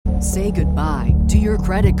Say goodbye to your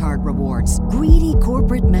credit card rewards. Greedy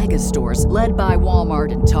corporate mega stores, led by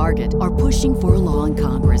Walmart and Target, are pushing for a law in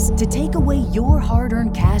Congress to take away your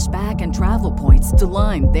hard-earned cash back and travel points to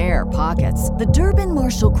line their pockets. The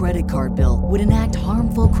Durbin-Marshall credit card bill would enact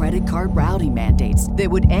harmful credit card routing mandates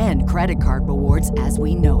that would end credit card rewards as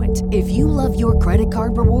we know it. If you love your credit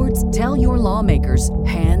card rewards, tell your lawmakers,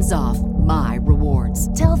 hands off my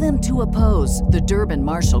rewards. Tell them to oppose the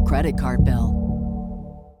Durbin-Marshall credit card bill.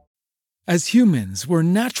 As humans, we're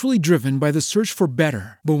naturally driven by the search for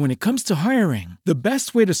better. But when it comes to hiring, the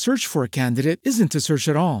best way to search for a candidate isn't to search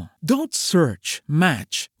at all. Don't search,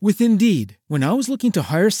 match with Indeed. When I was looking to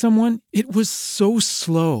hire someone, it was so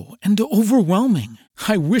slow and overwhelming.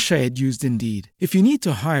 I wish I had used Indeed. If you need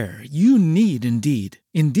to hire, you need Indeed.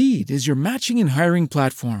 Indeed is your matching and hiring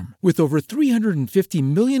platform with over 350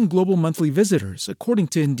 million global monthly visitors, according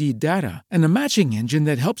to Indeed data, and a matching engine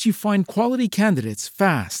that helps you find quality candidates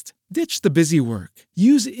fast. Ditch the busy work.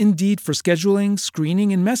 Use Indeed for scheduling,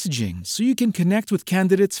 screening, and messaging so you can connect with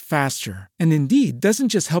candidates faster. And Indeed doesn't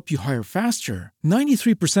just help you hire faster.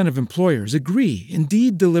 93% of employers agree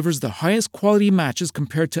Indeed delivers the highest quality matches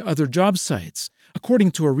compared to other job sites,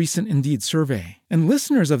 according to a recent Indeed survey. And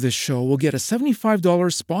listeners of this show will get a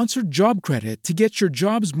 $75 sponsored job credit to get your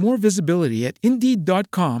jobs more visibility at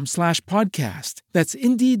Indeed.com/podcast. That's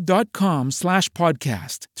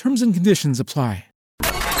Indeed.com/podcast. Terms and conditions apply.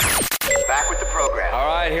 Back with the program. All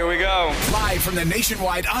right, here we go. Live from the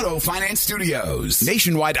Nationwide Auto Finance Studios.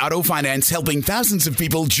 Nationwide Auto Finance, helping thousands of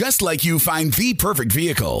people just like you find the perfect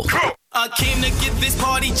vehicle. I came to get this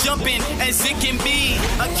party jumping as it can be.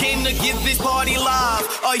 I came to get this party live.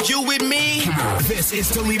 Are you with me? This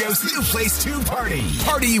is Toledo's new place to party.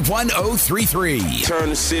 Party 1033. Turn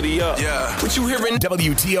the city up. Yeah. What you hearing?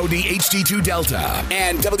 WTOD HD2 Delta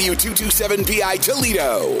and W227BI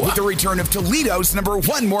Toledo. With the return of Toledo's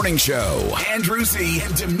 #1 morning show. Andrew Z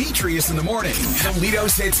and Demetrius in the morning.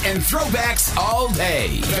 Toledo's hits and throwbacks all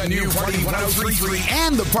day. The new Party 1033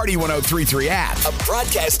 and the Party 1033 app. A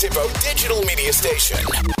broadcast info digital media station.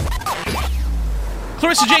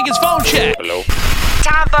 Clarissa Jenkins, phone check. Hello.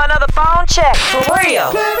 Time for another phone check. For real.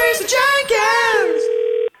 Clarissa Jenkins.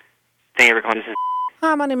 Thank you for calling. This is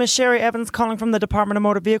Hi, my name is Sherry Evans, calling from the Department of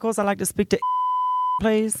Motor Vehicles. I'd like to speak to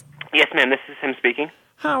please. Yes, ma'am. This is him speaking.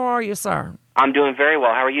 How are you, sir? I'm doing very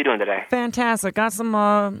well. How are you doing today? Fantastic. Got some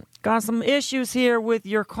issues here with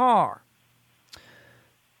your car.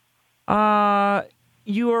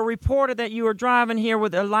 You were reported that you were driving here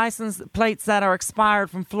with the license plates that are expired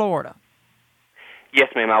from Florida. Yes,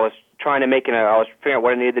 ma'am. I was trying to I was figuring out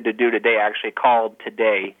what I needed to do today. I actually called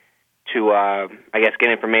today to, get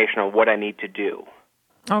information on what I need to do.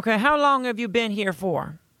 Okay. How long have you been here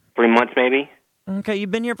for? 3 months, maybe? Okay. You've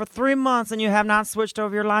been here for 3 months and you have not switched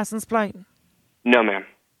over your license plate? No, ma'am.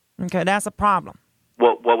 Okay. That's a problem.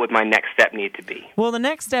 What would my next step need to be? Well, the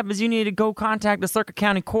next step is you need to go contact the Circuit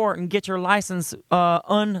County Court and get your license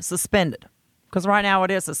unsuspended. Because right now it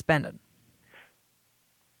is suspended.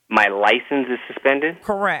 My license is suspended?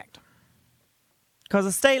 Correct. Because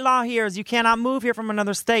the state law here is you cannot move here from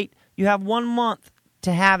another state. You have 1 month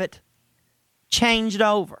to have it changed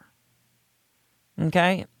over.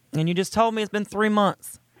 Okay? And you just told me it's been 3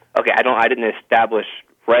 months. Okay, I didn't establish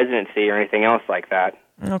residency or anything else like that.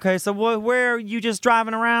 Okay, so where are you just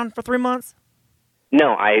driving around for 3 months?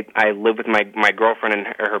 No, I live with my girlfriend and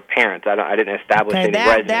her parents. I didn't establish any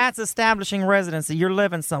residency. That's establishing residency. You're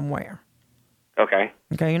living somewhere. Okay.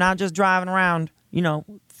 Okay, you're not just driving around,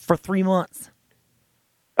 for 3 months.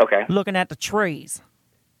 Okay. Looking at the trees.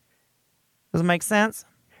 Does it make sense?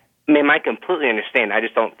 Ma'am, I completely understand. I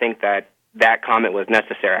just don't think that comment was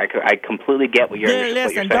necessary. I completely get what you're saying.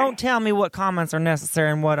 Listen, don't tell me what comments are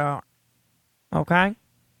necessary and what aren't. Okay?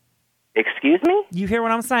 Excuse me? You hear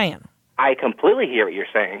what I'm saying? I completely hear what you're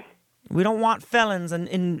saying. We don't want felons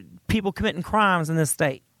and people committing crimes in this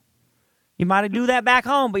state. You might do that back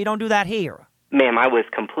home, but you don't do that here. Ma'am, I was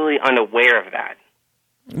completely unaware of that.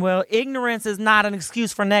 Well, ignorance is not an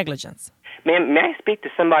excuse for negligence. Ma'am, may I speak to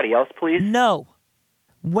somebody else, please? No.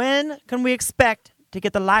 When can we expect to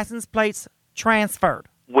get the license plates transferred?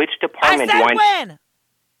 Which department? I said when!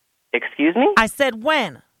 Excuse me? I said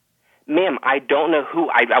when. Ma'am, I don't know who.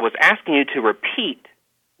 I was asking you to repeat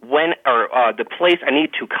when or the place I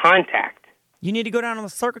need to contact. You need to go down to the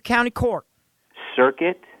Circuit County Court.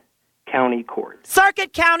 Circuit County Court.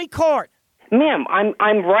 Circuit County Court! Ma'am,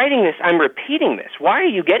 I'm writing this. I'm repeating this. Why are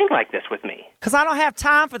you getting like this with me? Because I don't have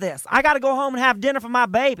time for this. I got to go home and have dinner for my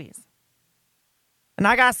babies. And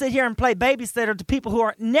I got to sit here and play babysitter to people who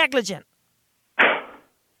are negligent.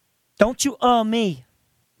 Don't you me.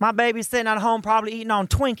 My baby's sitting at home probably eating on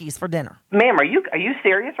Twinkies for dinner. Ma'am, are you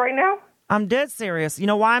serious right now? I'm dead serious. You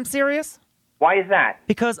know why I'm serious? Why is that?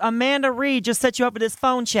 Because Amanda Reed just set you up with this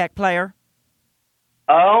phone check, player.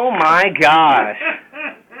 Oh, my gosh.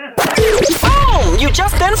 Boom! You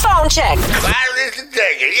just been phone checked.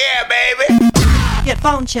 Yeah, baby. Get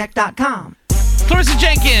phonecheck.com. Clarissa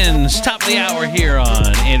Jenkins, top of the hour here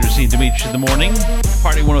on Andrew C. and Demetrius in the morning.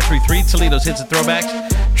 Party 103.3, Toledo's Hits and Throwbacks.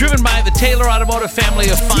 Driven by the Taylor Automotive family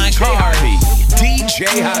of fine cars. DJ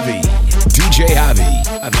Javi. DJ Javi.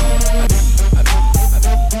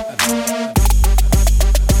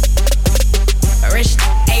 Rich,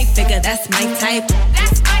 8-figure, that's my type.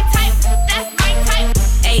 That's my type. That's my type.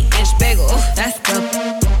 8-inch bagel, that's the.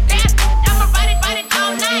 I'ma ride it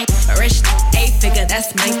all night. Rich, 8-figure,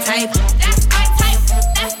 that's my type. That's my type.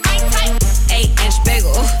 That's my type. 8-inch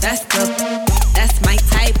bagel, that's my type. That's my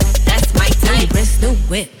type. Wrist, new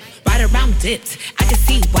whip, ride around dipped. I can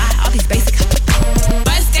see why all these basic.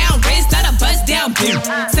 Buzz down wrist, not a buzz down bitch.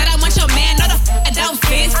 Said I want your man, not a down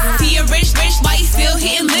fist. See a rich, why he still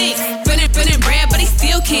hitting licks? Feeling bread, but he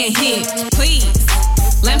still can't hit. Please,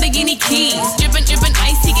 Lamborghini keys, drippin'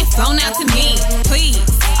 ice, he get flown out to me. Please,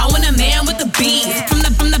 I want a man with the bees. From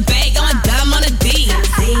the bag, I'm a dime on a D.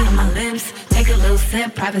 See on my lips, take a little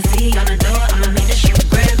sip. Privacy on the door, I'ma make the shit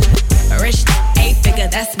grip. Rich, 8-figure,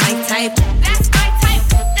 that's my type. That's my type.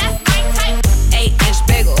 That's my type. 8-inch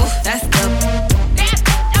bagel, that's the.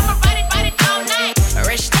 I'ma ride it all night.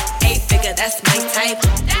 Rich, 8-figure, that's my type.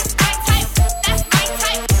 That's my type. That's my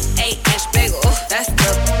type. 8-inch bagel, that's my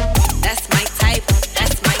type. That's my type.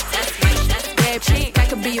 Bad chick, I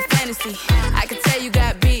could be a fantasy. I could tell you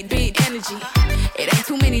got beat energy. It ain't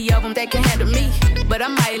too many of them that can handle me. But I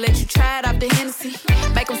might let you try it off the Hennessy.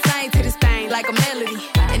 Make them sing to this thing like a melody.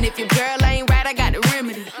 And if your girl ain't right, I got the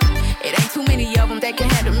remedy. It ain't too many of them that can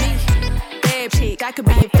handle me. Bad chick, I could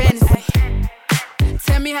be a fantasy.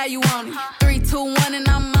 Tell me how you want it. 3, 2, 1, and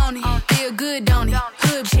I'm on it. Feel good, don't it?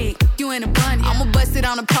 Hood chick, you in a bunny. I'ma bust it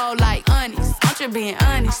on the pole like honest. I'm just being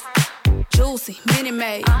honest. Juicy, mini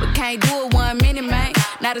made, but can't do it 1 minute, man.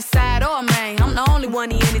 Not a side or a main. I'm the only one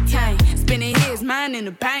he entertain. Spending his mind in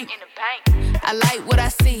the bank. I like what I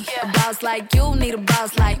see. A boss like you need a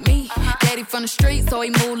boss like me. Daddy from the street, so he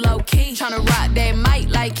move low key. Tryna rock that mic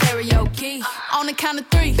like karaoke. On the count of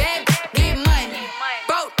 3, bad, get money.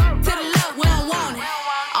 Broke to the left, we don't want it.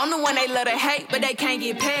 I'm the one they love to hate, but they can't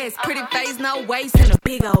get past. Pretty face, no waist, and a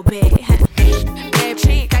big old bag. Bad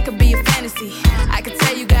chick, I could be a fantasy. I could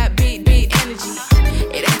tell you got beat energy.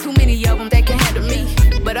 It ain't too many of them that can handle me.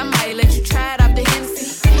 But I might let you try it off the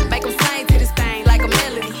Hennessy. Make them sing to this thing like a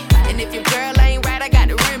melody. And if your girl ain't right, I got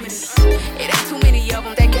the remedy. It ain't too many of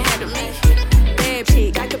them that can handle me. Bad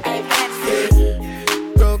chick, I could be a fantasy.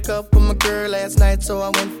 Broke up with my girl last night, so I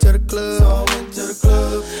went to the club.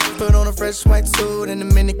 Put on a fresh white suit and the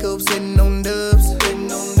mini coupe sitting on dubs.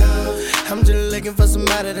 I'm just looking for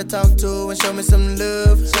somebody to talk to and show me some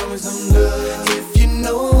love. If you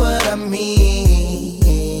know what I mean.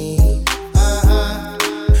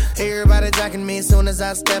 Everybody jacking me as soon as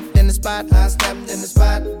I stepped in the spot.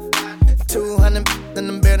 200 in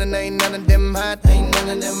the building, ain't none of them hot.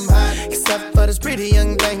 Except for this pretty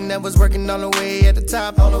young thing that was working all the way at the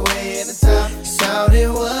top. Shouted,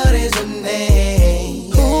 what is her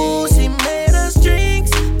name? Ooh, she made us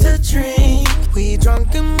drinks to drink. We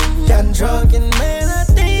drunk and got drunk, and man, I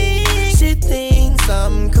think she thinks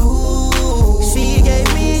I'm cool. She gave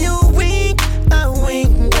me a wink, I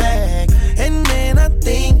winked back, and then I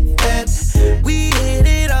think that we hit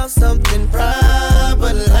it off something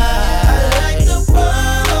proper like. I like the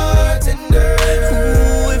bartender.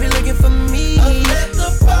 Ooh, if you're looking for me, I'm at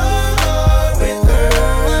the bar with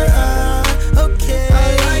her. Okay.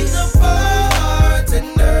 I like the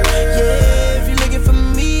bartender. Yeah, if you're looking for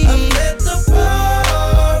me, I'm at the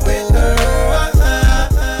bar with her.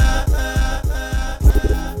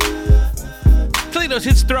 Toledo's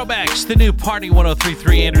Hits Throwbacks, the new Party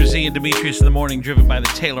 103.3, Andrew Z and Demetrius in the morning, driven by the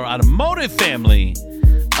Taylor Automotive family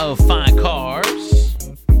of fine cars.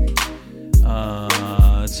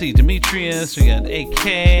 Let's see, Demetrius, we got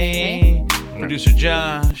AK, producer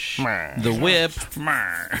Josh, the Whip.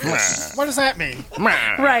 What does that mean?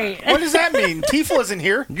 Right. What does that mean? Tifa isn't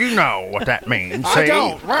here. You know what that means. I see?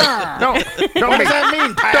 don't. Don't What does that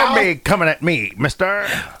mean, pal? Don't be coming at me, mister.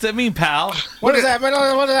 What's that mean, pal? What does that mean?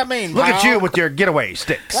 Look at pal? you with your getaway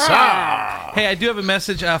sticks. Hey, I do have a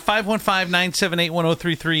message.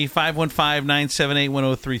 515-978-1033.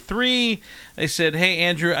 515-978-1033. They said, hey,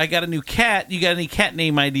 Andrew, I got a new cat. You got any cat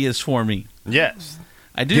name ideas for me? Yes.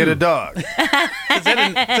 I do. Get a dog. Is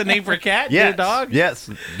that a name for a cat? Yes. Get a dog? Yes.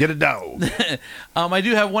 Get a dog. I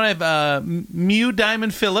do have one of Mew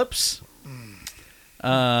Diamond Phillips.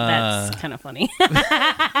 That's kind of funny.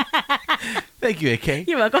 Thank you, AK.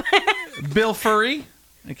 You're welcome. Bill Furry,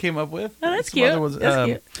 I came up with. Oh, that's Some cute. other ones. That's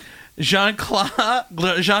cute.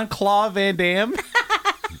 Jean-Claude Van Damme.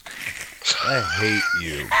 I hate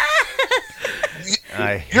you.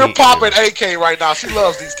 You're popping AK right now. She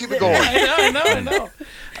loves these. Keep it going. I know.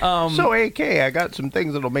 So, AK, I got some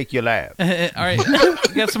things that'll make you laugh. All right. I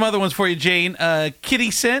got some other ones for you, Jane. Kitty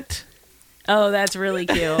Scent. Oh, that's really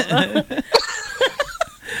cute.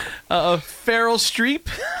 Feral Streep.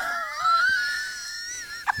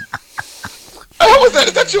 What was that?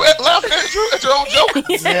 Is that you laughing at your own joke?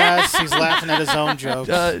 Yes, he's laughing at his own joke.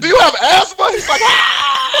 Do you have asthma? He's like,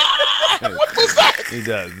 what was that? He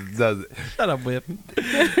does it. Shut up, Whip.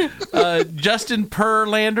 Justin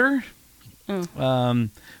Perlander.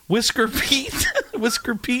 Whisker Pete.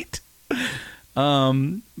 Whisker Pete.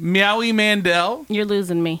 Meowie Mandel. You're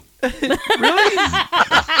losing me. Really?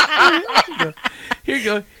 Here you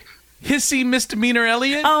go. Hissy Misdemeanor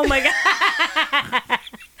Elliot. Oh, my God.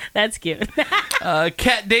 That's cute.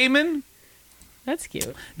 Cat Damon. That's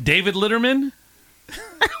cute. David Litterman.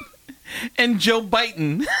 And Joe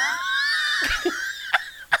Biden.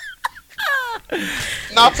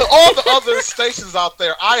 Now, to all the other stations out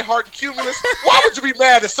there, iHeart, Cumulus, why would you be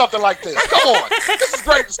mad at something like this? Come on. This is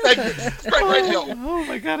great segment. It's great radio. Oh,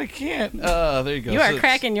 my God, I can't. There you go. You are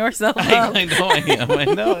cracking yourself up. I know I am. I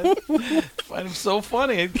know. I find him so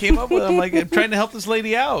funny. I came up with it. I'm like, I'm trying to help this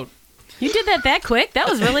lady out. You did that quick. That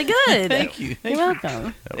was really good. Thank you. You're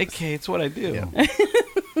welcome. Okay, it's what I do. Yeah.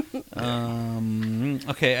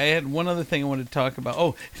 Okay, I had one other thing I wanted to talk about.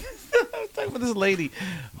 Oh, I was talking about this lady.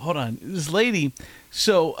 Hold on. This lady.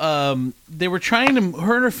 So they were trying to,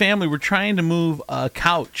 her and her family were trying to move a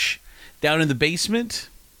couch down in the basement.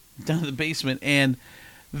 And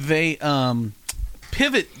they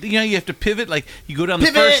pivot. You know, you have to pivot. Like, you go down the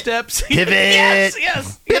first steps. Pivot.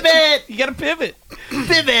 Yes. Pivot. You got to pivot.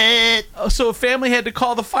 Pivot. So a family had to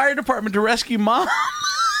call the fire department to rescue Mom.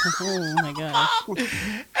 Oh, my gosh.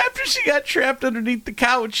 After she got trapped underneath the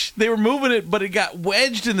couch, they were moving it, but it got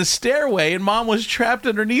wedged in the stairway, and Mom was trapped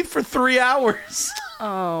underneath for 3 hours.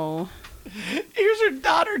 Oh. Here's her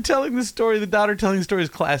daughter telling the story. The daughter telling the story is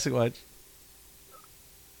classic. Watch.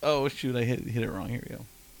 Oh, shoot. I hit it wrong. Here we go.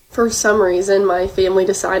 For some reason, my family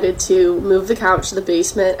decided to move the couch to the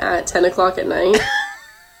basement at 10 o'clock at night.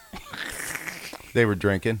 They were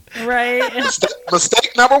drinking. Right.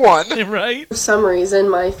 Mistake number one. Right. For some reason,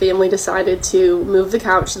 my family decided to move the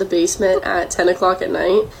couch to the basement at 10 o'clock at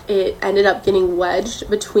night. It ended up getting wedged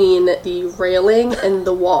between the railing and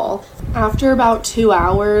the wall. After about 2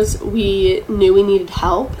 hours, we knew we needed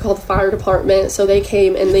help. Called the fire department, so they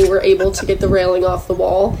came and they were able to get the railing off the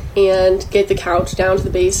wall and get the couch down to the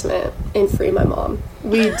basement and free my mom.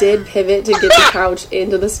 We did pivot to get the couch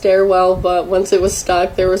into the stairwell, but once it was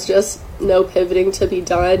stuck, there was just no pivoting to be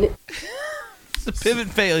done. It's a pivot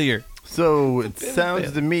failure. So it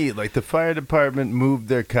sounds to me like the fire department moved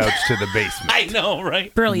their couch to the basement. I know,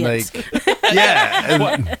 right? Brilliant. Like, yeah.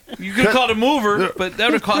 What? You could call it a mover, but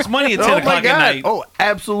that would cost money at 10 o'clock at night. Oh,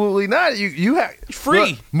 absolutely not. You have free.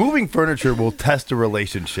 Look, moving furniture will test a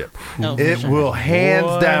relationship. Oh, it for sure. will hands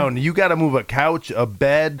Boy. down. You got to move a couch, a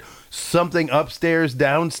bed, something upstairs,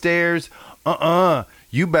 downstairs.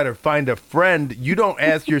 You better find a friend. You don't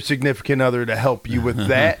ask your significant other to help you with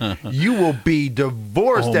that. You will be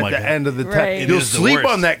divorced at the end of the time. Right. You'll is the sleep worst.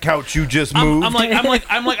 on that couch you just moved. I'm like,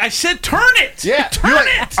 I said turn it. Yeah, Turn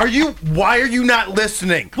it. Why are you not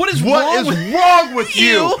listening? What is wrong with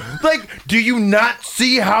you? you? Like, do you not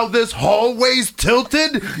see how this hallway's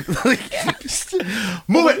tilted?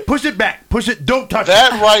 Move it, push it back, push it. Don't touch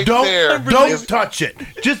That it. right don't, there Don't is- touch it.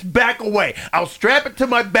 Just back away. I'll strap it to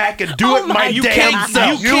my back and do it my you damn can't- self.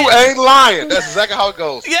 You ain't lying. That's exactly how it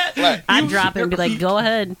goes. Yeah. Black. I'd drop it and be like, go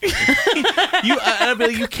ahead. I'd be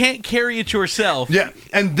like, you can't carry it yourself. Yeah,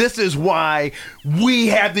 and this is why we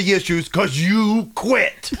have the issues, because you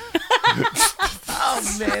quit.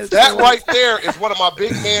 Oh man. That right there is one of my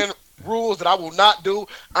big man rules that I will not do.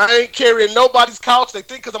 I ain't carrying nobody's couch. They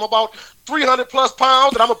think because I'm about 300 plus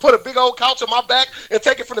pounds and I'm going to put a big old couch on my back and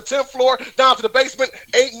take it from the 10th floor down to the basement.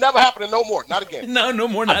 Ain't never happening no more. Not again. No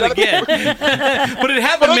more, not again. But it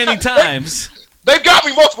happened many times. They've got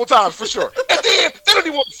me multiple times for sure. And then they don't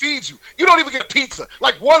even want to feed you. You don't even get pizza.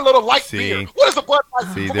 Like one little light beer. What is a Bud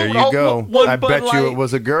Light? See, Come there on, you go. One I Bud bet you Light. it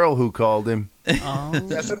was a girl who called him.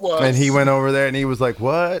 Yes, it was. And he went over there and he was like,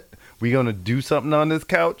 what? we gonna do something on this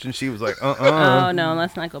couch? And she was like, Oh no,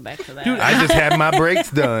 let's not go back to that. Dude, I just had my brakes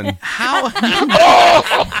done. How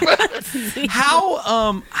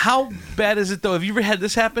bad is it though? Have you ever had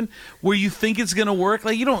this happen where you think it's gonna work?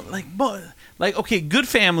 Like you don't like okay, good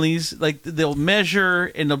families like they'll measure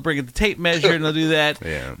and they'll bring it the tape measure and they'll do that.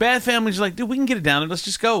 Yeah. Bad families are like, dude, we can get it down and let's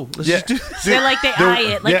just go. Let's just do this. They're like they eye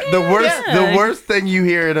it. Like, the worst thing you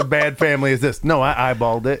hear in a bad family is this. No, I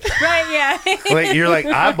eyeballed it. Right? Yeah. Like you're like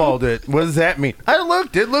eyeballed it. What does that mean? I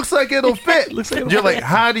looked. It looks like it'll fit. You're like,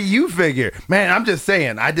 how do you figure? Man, I'm just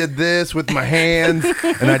saying. I did this with my hands,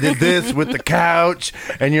 and I did this with the couch,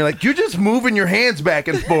 and you're like, you're just moving your hands back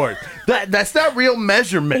and forth. That's not real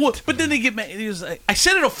measurement. Well, but then they get mad. He was like, I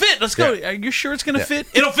said it'll fit. Let's go. Are you sure it's gonna fit?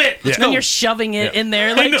 It'll fit. Let's go. And you're shoving it in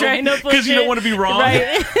there, like trying to push it because you don't want to be wrong.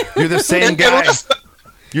 Right? You're the same guy.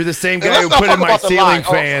 You're the same guy who put in my ceiling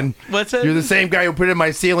fan. What's that? You're the same guy who put in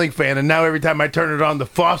my ceiling fan, and now every time I turn it on, the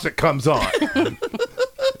faucet comes on.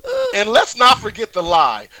 And let's not forget the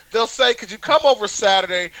lie. They'll say, could you come over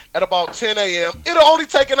Saturday at about 10 a.m.? It'll only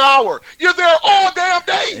take an hour. You're there all damn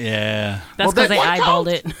day. Yeah. That's because they eyeballed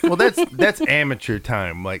it. Well, that's amateur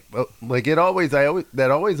time. Like that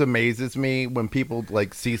always amazes me when people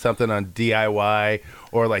like see something on DIY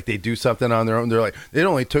or like they do something on their own. They're like, it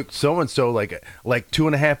only took so and so like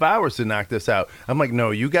 2.5 hours to knock this out. I'm like,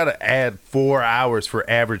 no, you got to add 4 hours for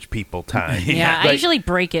average people time. Yeah, Like, I usually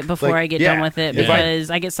break it before I get done with it because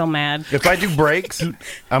I get so mad. If I do breaks,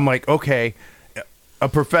 I'm like, okay. A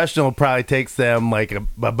professional probably takes them like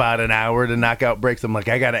about an hour to knock out breaks. I'm like,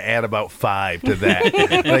 I got to add about 5 to that.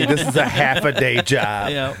 Like this is a half a day job.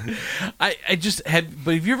 Yeah, I just had.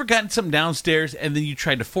 But have you ever gotten something downstairs and then you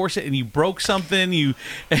tried to force it and you broke something?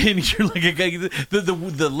 And you're like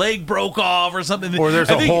the leg broke off or something. Or there's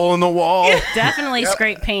a hole in the wall. Definitely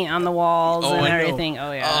scrape paint on the walls and everything.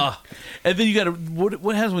 Oh yeah. And then you got to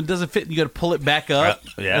what happens when it doesn't fit and you got to pull it back up?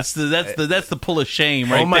 Yeah. That's the pull of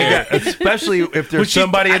shame right Oh my there. God! Especially if there's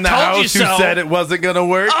somebody in the house who said it wasn't gonna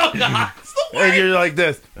work. Oh God! And you're like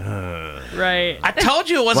this. Right. I told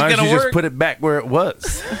you it wasn't Why don't gonna you work. just put it back where it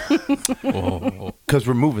was? Because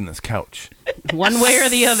we're moving this couch. One way or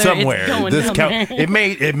the other. Somewhere. It's going This down couch. there.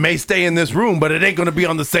 It may stay in this room, but it ain't gonna be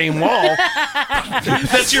on the same wall.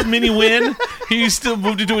 That's your mini win. You still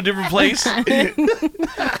moved it to a different place.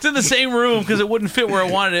 It's in the same room because it wouldn't fit where I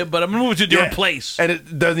wanted it, but I'm gonna move it to a different place. And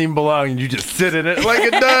it doesn't even belong, and you just sit in it like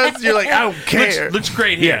it does. You're like, I don't care. Looks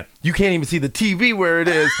great here. Yeah, you can't even see the TV where it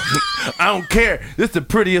is. I don't care. This is the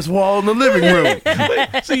prettiest wall in the living room.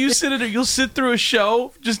 So you sit in there, you'll sit through a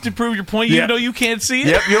show just to prove your point, even though you can't see it.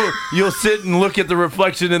 Yep, you'll sit and look at the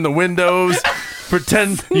reflection in the windows.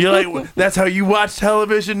 Pretend you're like, that's how you watch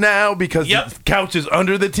television now because the couch is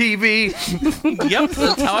under the TV. Yep,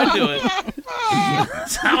 that's how I do it.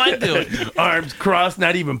 That's how I do it. Arms crossed,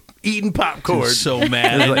 not even eating popcorn. I'm so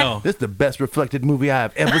mad, I know. This is the best reflected movie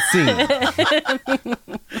I've ever seen.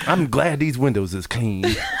 I'm glad these windows is clean.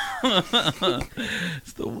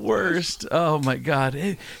 It's the worst. Oh my God!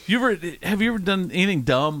 Hey, have you ever done anything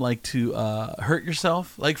dumb like to hurt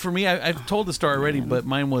yourself? Like for me, I've told the story already, but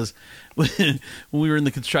mine was when we were in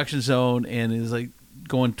the construction zone and it was like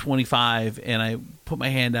going 25, and I put my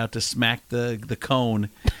hand out to smack the cone,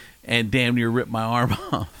 and damn near ripped my arm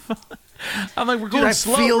off. I'm like, we're going I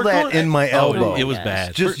slow. feel we're that going- in my elbow. It was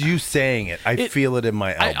bad. Just you saying it, I feel it in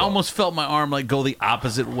my elbow. I almost felt my arm like go the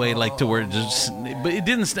opposite way, like to where it just, but it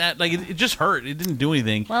didn't snap. Like it just hurt. It didn't do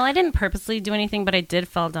anything. Well, I didn't purposely do anything, but I did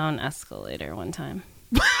fall down an escalator one time.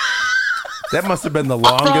 That must have been the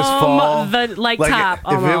longest fall. The top if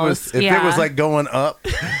almost. it was like going up,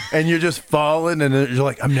 and you're just falling, and you're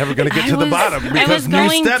like, I'm never gonna get to the bottom because new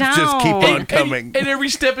steps just keep on coming. And every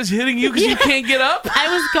step is hitting you because you can't get up.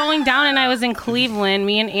 I was going down, and I was in Cleveland.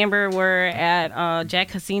 Me and Amber were at Jack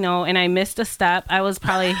Casino, and I missed a step. I was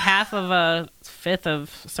probably half of a fifth of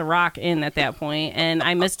Ciroc in at that point, and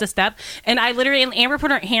I missed a step, and I literally, and Amber put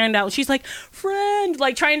her hand out, she's like, friend,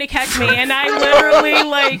 like trying to catch me, and I literally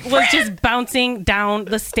like was just bouncing down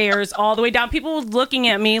the stairs all the way down. People were looking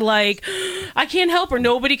at me like I can't help her,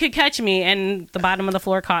 nobody could catch me, and the bottom of the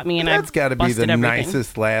floor caught me, and That's got to be the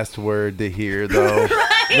nicest last word to hear, though.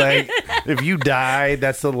 Like if you die,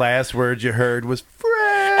 that's the last word you heard was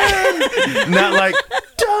friend, not like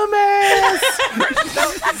dumbass.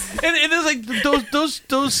 And it's like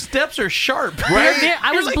those steps are sharp. Right?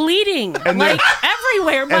 I was bleeding And like they're-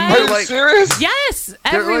 everywhere. and they're like- serious? Yes,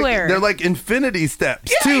 They're everywhere. They're like infinity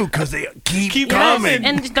steps too, because they keep coming.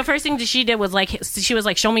 And the first thing that she did was like, she was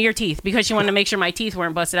like, show me your teeth, because she wanted to make sure my teeth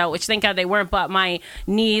weren't busted out, which thank God they weren't, but my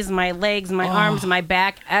knees, my legs, my arms, my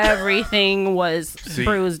back, everything was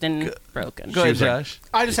bruised and broken. Go ahead, Josh.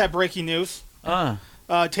 I just had breaking news.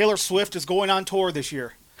 Taylor Swift is going on tour this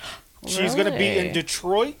year. She's going to be in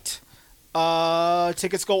Detroit.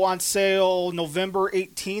 Tickets go on sale November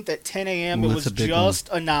 18th at 10 a.m. It was just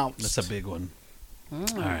announced. That's a big one. All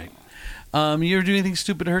right. You ever do anything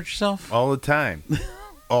stupid to hurt yourself? All the time.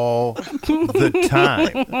 All the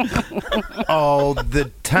time. All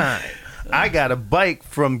the time. I got a bike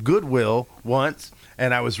from Goodwill once,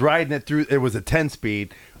 and I was riding it through. It was a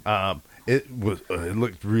 10-speed. It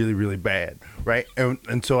looked really, really bad, right?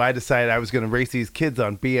 And so I decided I was going to race these kids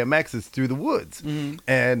on BMXs through the woods,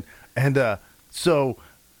 and so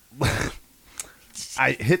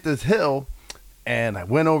I hit this hill, and I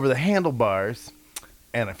went over the handlebars,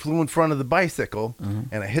 and I flew in front of the bicycle,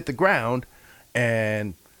 and I hit the ground,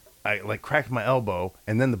 and I cracked my elbow,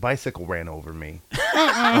 and then the bicycle ran over me.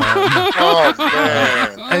 Oh,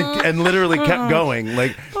 man. And literally kept going.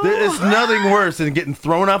 Like, there's nothing worse than getting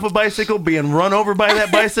thrown off a bicycle, being run over by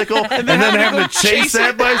that bicycle, and then having to chase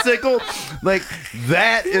that bicycle. Like,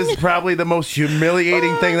 that is probably the most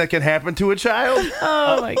humiliating thing that can happen to a child.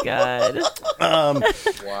 Oh, my God.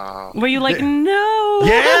 Wow. Were you like, no?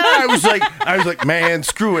 Yeah, I was like, man,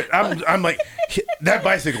 screw it. I'm like, that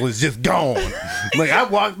bicycle is just gone. Like, I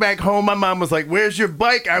walked back home. My mom was like, where's your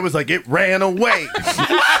bike? I was like, it ran away.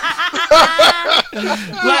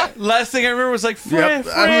 Last thing I remember was like, friend.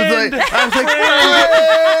 Yep. I was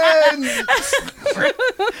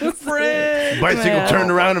like, friend. Bicycle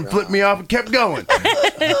turned around and flipped me off and kept going.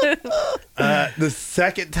 The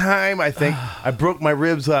second time, I think I broke my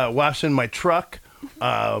ribs washing my truck,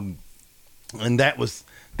 and that was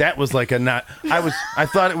like a not. I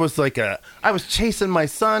thought it was like I was chasing my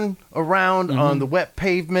son around on the wet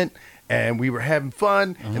pavement, and we were having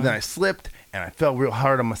fun, and then I slipped and I fell real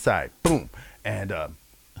hard on my side. Boom. And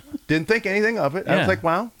didn't think anything of it. I was like,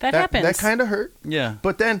 wow, that happens. That kind of hurt. Yeah.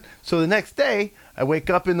 But then, so the next day, I wake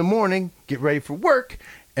up in the morning, get ready for work,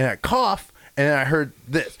 and I cough, and I heard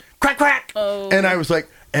this crack, crack. Oh. And I was like,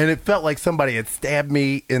 and it felt like somebody had stabbed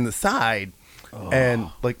me in the side, and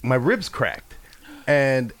like my ribs cracked.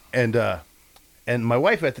 And my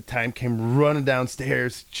wife at the time came running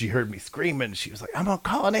downstairs. She heard me screaming. She was like, I'm gonna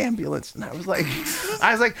call an ambulance. And I was like,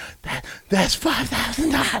 that's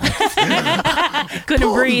 $5,000.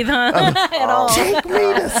 Couldn't breathe, huh? At all. Take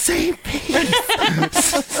me to St.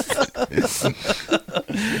 Pete's.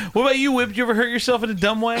 What about you, Whip? Did you ever hurt yourself in a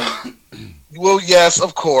dumb way? Well, yes,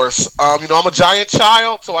 of course. I'm a giant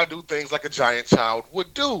child, so I do things like a giant child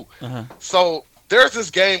would do. So there's this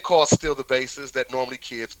game called Steal the Bases that normally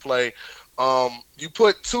kids play. You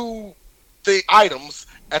put two items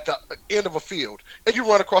at the end of a field, and you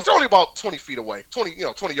run across. They're only about 20 feet away, 20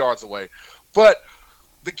 yards away. But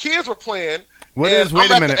the kids were playing. Wait a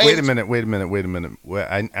minute.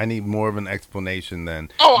 I need more of an explanation than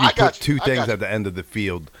I got two things at the end of the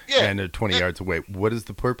field and they're 20 yards away. What is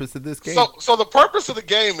the purpose of this game? So the purpose of the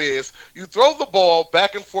game is you throw the ball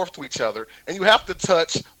back and forth to each other, and you have to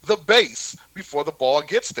touch the base before the ball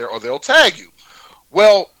gets there, or they'll tag you.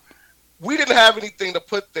 Well, we didn't have anything to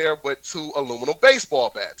put there but two aluminum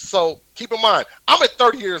baseball bats. So keep in mind, I'm at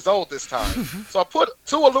 30 years old this time. So I put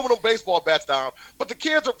two aluminum baseball bats down, but the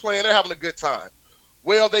kids are playing. They're having a good time.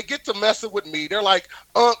 Well, they get to messing with me. They're like,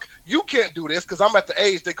 Unc, you can't do this, because I'm at the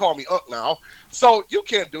age they call me Unc now. So you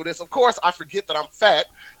can't do this. Of course, I forget that I'm fat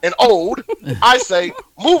and old. I say,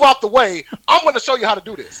 move out the way. I'm going to show you how to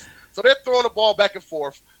do this. So they're throwing the ball back and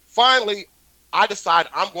forth. Finally, I decide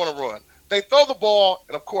I'm going to run. They throw the ball,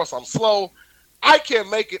 and of course I'm slow. I can't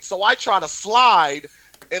make it, so I try to slide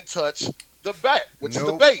and touch the bat, which is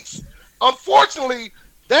the base. Unfortunately,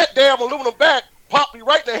 that damn aluminum bat popped me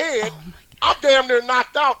right in the head. I'm damn near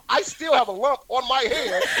knocked out. I still have a lump on my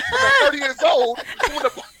head. I'm 30 years old doing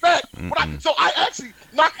the bat. So I actually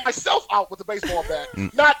knocked myself out with the baseball bat,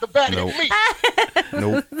 not the bat hitting me.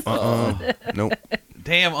 Nope.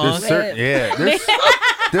 Damn,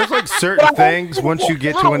 there's like certain things once you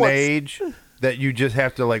get to an age that you just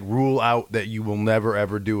have to like rule out that you will never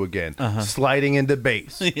ever do again. Sliding into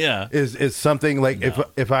base, is something like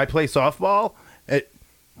if I play softball,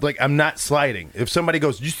 like I'm not sliding. If somebody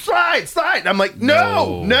goes, you slide, I'm like,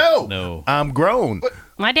 no, I'm grown.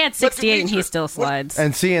 My dad's 68 and he still slides.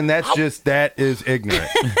 And seeing that is ignorant.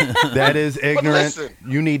 That is ignorant. Listen,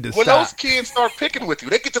 you need to when stop. Those kids start picking with you,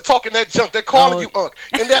 they get to talking that junk. They're calling you Unc.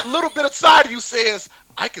 And that little bit of side of you says,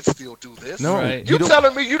 I can still do this. No, right. You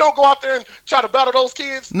telling me you don't go out there and try to battle those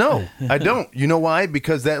kids? No, I don't. You know why?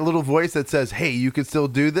 Because that little voice that says, hey, you can still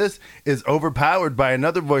do this is overpowered by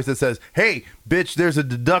another voice that says, hey, bitch, there's a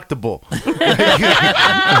deductible.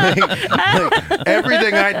 like,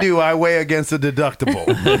 everything I do, I weigh against a deductible.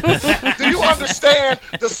 Do you understand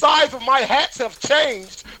the size of my hats have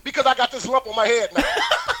changed because I got this lump on my head now?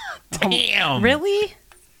 Damn. Really?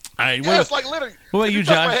 All right, yeah, it's like literally. What about you,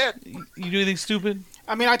 Josh? You do anything stupid?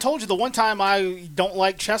 I mean, I told you the one time I don't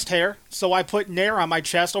like chest hair, so I put Nair on my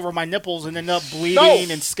chest over my nipples and ended up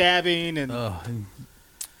bleeding and scabbing. And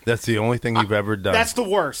That's the only thing you've ever done. That's the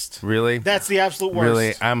worst. Really? That's the absolute worst.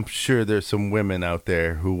 Really? I'm sure there's some women out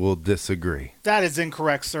there who will disagree. That is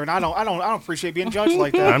incorrect, sir. And I don't appreciate being judged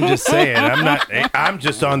like that. I'm just saying. I'm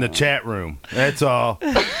just on the chat room. That's all.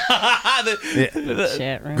 The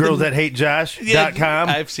chat room. Girls that hate Josh.com.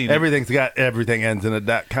 I've seen it. Everything ends in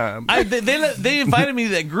a .com. They invited me to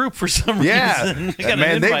that group for some reason. Yeah,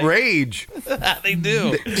 man, they rage. They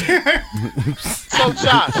do. So,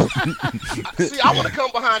 Josh, see, I want to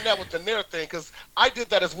come behind that with the Nair thing because I did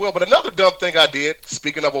that as well. But another dumb thing I did,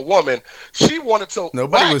 speaking of a woman, she wanted to.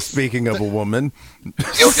 Nobody was speaking of a woman.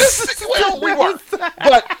 Well, we were.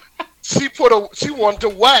 But she wanted to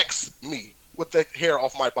wax me with the hair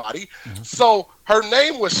off my body. Mm-hmm. So her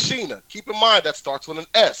name was Sheena. Keep in mind that starts with an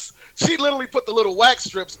S. She literally put the little wax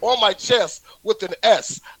strips on my chest with an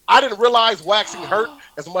S. I didn't realize waxing hurt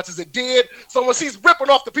as much as it did. So when she's ripping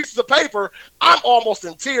off the pieces of paper, I'm almost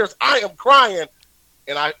in tears. I am crying.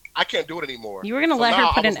 And I can't do it anymore. You were going to let her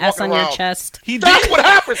put an S on your chest. That's what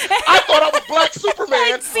happened. I thought I was Black Superman.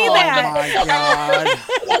 I see that. Oh, my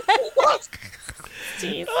God.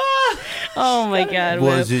 Jeez. Oh, my God.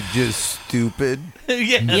 Was it just stupid?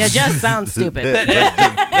 Yes. You just sound stupid. That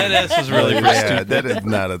S was really stupid. That is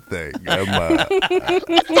not a thing. I thought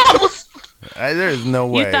it was... There's no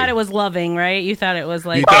way. You thought it was loving, right? You thought it was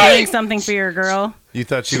like doing something for your girl. You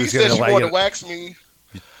thought she was going to wanted to wax me.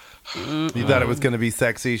 You thought it was going to be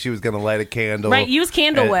sexy. She was going to light a candle. Right, use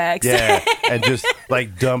candle wax. Yeah, and just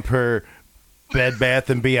like dump her Bed Bath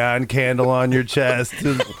 & Beyond candle on your chest.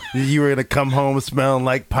 You were going to come home smelling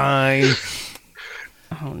like pine.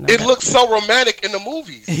 Oh, no. It looks so romantic in the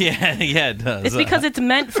movies. Yeah, it does. It's because it's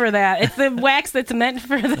meant for that. It's the wax that's meant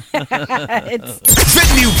for that.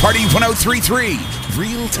 The new Party 103.3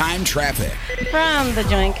 Real-Time Traffic. From the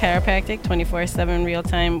Joint Chiropractic 24/7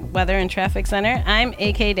 Real-Time Weather and Traffic Center, I'm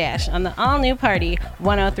AK Dash on the all-new Party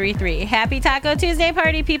 103.3. Happy Taco Tuesday,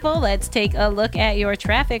 party people. Let's take a look at your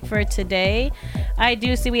traffic for today. I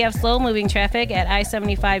do see we have slow-moving traffic at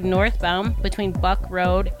I-75 northbound between Buck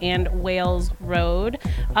Road and Wales Road.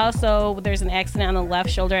 Also, there's an accident on the left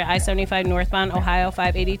shoulder at I-75 northbound Ohio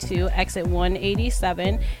 582 exit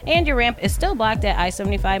 187, and your ramp is still blocked at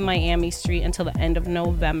I-75 Miami Street until the end of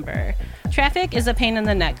November. Traffic is a pain in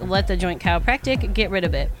the neck. Let the Joint Chiropractic get rid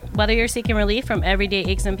of it. Whether you're seeking relief from everyday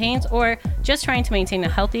aches and pains or just trying to maintain a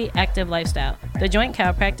healthy, active lifestyle, the Joint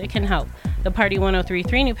Chiropractic can help. The Party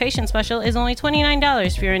 103.3 new patient special is only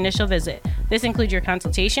 $29 for your initial visit. This includes your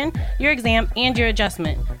consultation, your exam, and your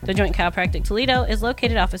adjustment. The Joint Chiropractic Toledo is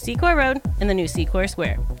located off of Secor Road in the new Secor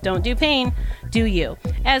Square. Don't do pain, do you.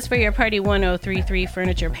 As for your Party 103.3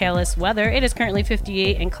 Furniture Palace weather, it is currently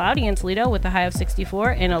 58 and cloudy in Toledo with a high of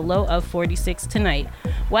 64 and a low of 46 tonight.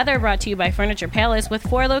 Weather brought to you by Furniture Palace with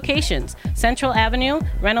 4 locations: Central Avenue,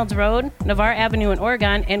 Reynolds Road, Navarre Avenue in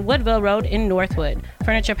Oregon, and Woodville Road in Northwood.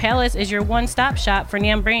 Furniture Palace is your one-stop shop for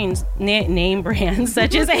name brands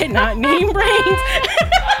such as not name brands.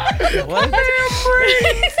 What?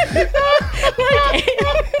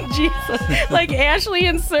 Jesus. Like Ashley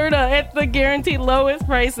and Serta at the guaranteed lowest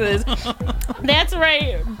prices. That's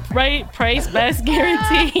right. Right price, best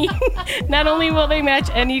guarantee. Not only will they match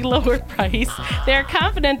any lower price, they're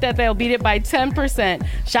confident that they'll beat it by 10%.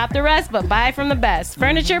 Shop the rest, but buy from the best.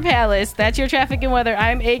 Furniture Palace. That's your traffic and weather.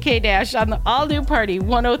 I'm AK Dash on the all-new Party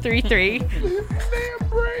 103.3.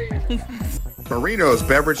 Marino's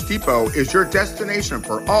Beverage Depot is your destination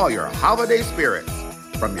for all your holiday spirits.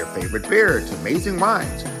 From your favorite beer to amazing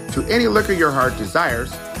wines to any liquor your heart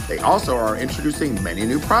desires, they also are introducing many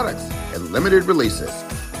new products and limited releases.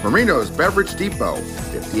 Marino's Beverage Depot,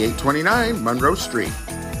 5829 Monroe Street.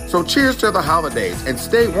 So cheers to the holidays and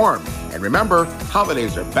stay warm. And remember,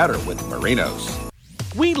 holidays are better with Marino's.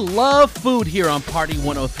 We love food here on Party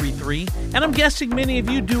 103.3, and I'm guessing many of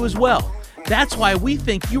you do as well. That's why we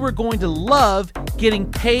think you are going to love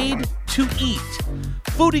getting paid to eat.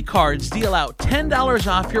 Foodie Cards deal out $10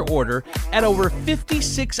 off your order at over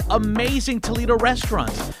 56 amazing Toledo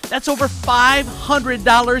restaurants. That's over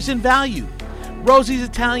 $500 in value. Rosie's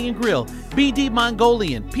Italian Grill, BD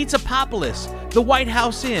Mongolian, Pizza Popolis, the White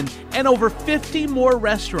House Inn, and over 50 more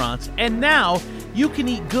restaurants. And now you can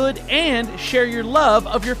eat good and share your love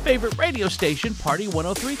of your favorite radio station, Party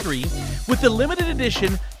 103.3, with the limited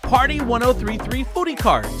edition Party 103.3 foodie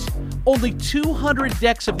cards. Only 200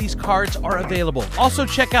 decks of these cards are available. Also,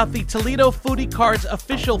 check out the Toledo Foodie Cards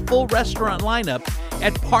official full restaurant lineup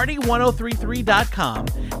at party1033.com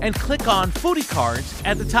and click on Foodie Cards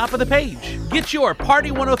at the top of the page. Get your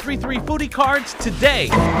Party 1033 foodie cards today.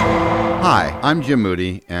 Hi, I'm Jim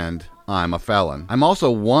Moody, and I'm a felon. I'm also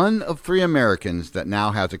one of 3 Americans that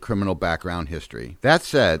now has a criminal background history. That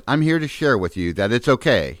said, I'm here to share with you that it's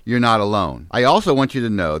okay. You're not alone. I also want you to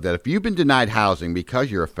know that if you've been denied housing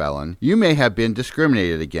because you're a felon, you may have been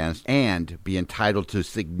discriminated against and be entitled to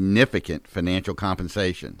significant financial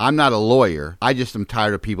compensation. I'm not a lawyer. I just am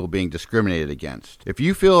tired of people being discriminated against. If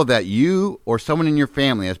you feel that you or someone in your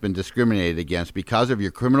family has been discriminated against because of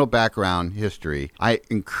your criminal background history, I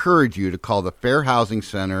encourage you to call the Fair Housing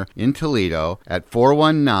Center in Toledo at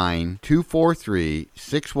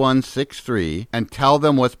 419-243-6163 and tell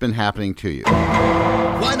them what's been happening to you.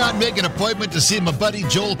 Why not make an appointment to see my buddy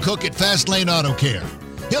Joel Cook at Fastlane Auto Care?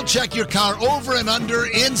 He'll check your car over and under,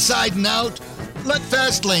 inside and out. Let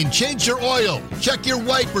Fastlane change your oil, check your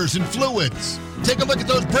wipers and fluids. Take a look at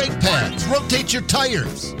those brake pads, rotate your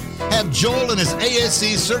tires. Have Joel and his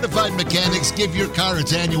ASC certified mechanics give your car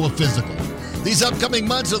its annual physical. These upcoming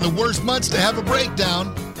months are the worst months to have a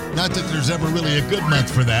breakdown. Not that there's ever really a good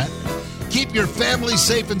month for that. Keep your family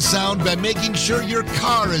safe and sound by making sure your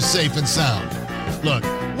car is safe and sound. Look,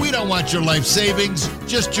 we don't want your life savings,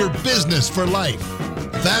 just your business for life.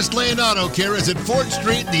 Fastlane Auto Care is at 4th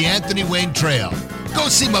Street and the Anthony Wayne Trail. Go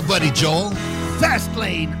see my buddy Joel.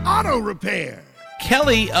 Fastlane Auto Repair.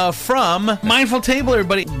 Kelly from Mindful Table,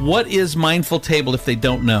 everybody. What is Mindful Table if they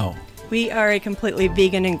don't know? We are a completely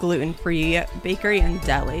vegan and gluten-free bakery and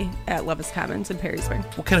deli at Lovis Commons in Perrysburg.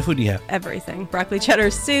 What kind of food do you have? Everything. Broccoli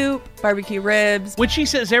cheddar soup, barbecue ribs. When she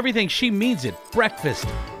says everything, she means it. Breakfast,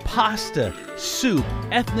 pasta, soup,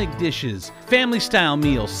 ethnic dishes, family-style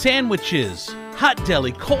meals, sandwiches, hot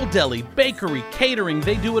deli, cold deli, bakery, catering.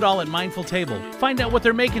 They do it all at Mindful Table. Find out what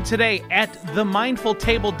they're making today at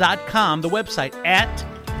themindfultable.com, the website at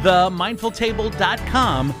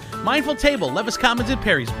themindfultable.com. Mindful Table, Levis Commons in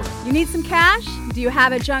Perrysburg. You need some cash? Do you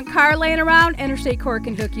have a junk car laying around? Interstate Core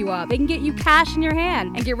can hook you up. They can get you cash in your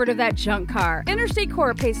hand and get rid of that junk car. Interstate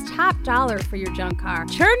Core pays top dollar for your junk car.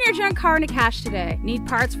 Turn your junk car into cash today. Need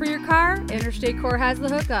parts for your car? Interstate Core has the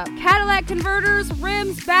hookup. Cadillac converters,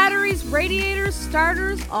 rims, batteries, radiators,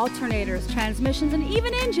 starters, alternators, transmissions, and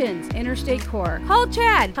even engines. Interstate Core. Call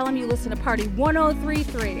Chad. Tell him you listen to Party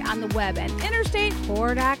 103.3 on the web at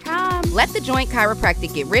interstatecore.com. Let the Joint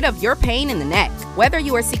Chiropractic get rid of your pain in the neck. Whether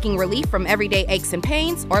you are seeking relief from everyday aches and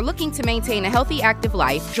pains or looking to maintain a healthy, active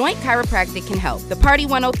life, Joint Chiropractic can help. The Party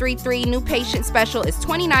 103.3 new patient special is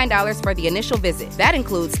 $29 for the initial visit. That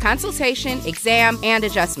includes consultation, exam, and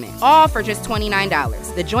adjustment, all for just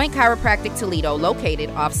 $29. The Joint Chiropractic Toledo, located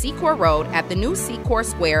off Secor Road at the new Secor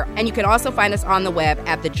Square, and you can also find us on the web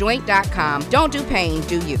at thejoint.com. Don't do pain,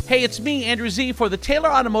 do you? Hey, it's me, Andrew Z, for the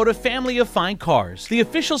Taylor Automotive family of fine cars, the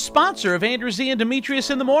official sponsor of Andrew Z and Demetrius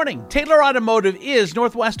in the Morning. Taylor Automotive is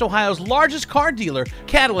Northwest Ohio's largest car dealer.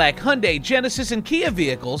 Cadillac, Hyundai, Genesis, and Kia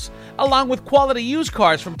vehicles, along with quality used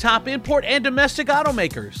cars from top import and domestic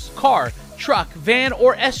automakers. Car, truck, van,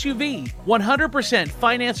 or SUV. 100%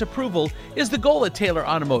 finance approval is the goal at Taylor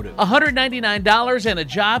Automotive. $199 and a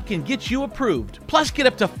job can get you approved. Plus, get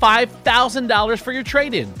up to $5,000 for your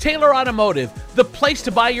trade-in. Taylor Automotive, the place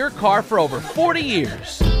to buy your car for over 40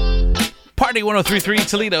 years. Party 103.3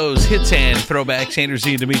 Toledo's hits and throwbacks. Andrew Z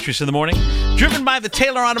and Demetrius in the morning. Driven by the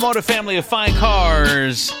Taylor Automotive family of fine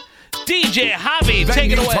cars. DJ Javi,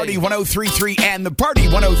 take it away. Party 103.3 and the Party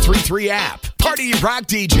 103.3 app. Party Rock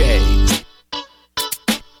DJs.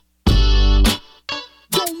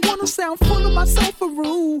 Don't wanna sound full of myself a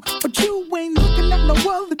room, but you ain't looking at no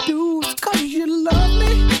other dudes, cause you love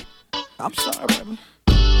me. I'm sorry, baby.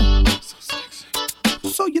 So sexy.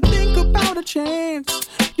 So you think about a chance.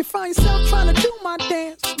 You find yourself trying to do my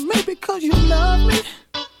dance, maybe cause you love me.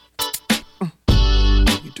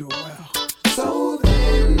 You do well. So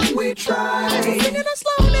then we try. Sing it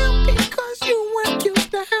slow down because you weren't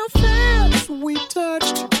used to how fast we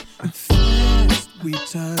touched.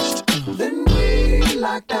 Then we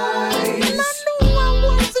locked eyes. And I knew I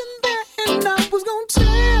wasn't there, and I was gonna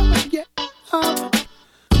tell you.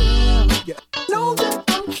 Know that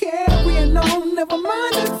I'm carrying on, never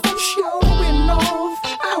mind if I'm showing off.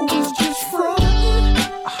 I was just frontin'.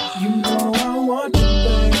 You know I want you,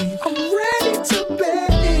 babe. I'm ready to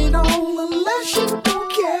bet it all unless you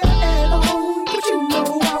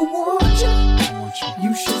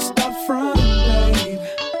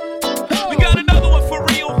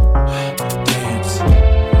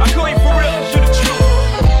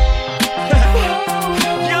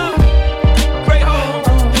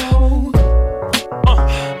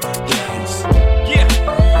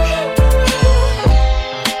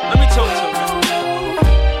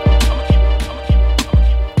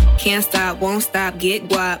won't stop, get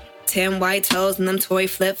guap. 10 white toes and them toy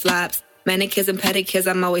flip-flops. Manicures and pedicures,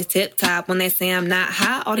 I'm always tip-top. When they say I'm not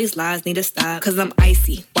hot, all these lies need to stop. Cause I'm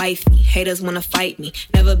icy, wifey, haters wanna fight me.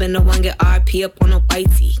 Never been the one get RP up on a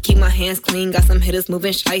whitey. Keep my hands clean, got some hitters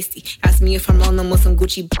moving shiesty. Ask me if I'm rolling with some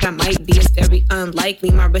Gucci, I might be. It's very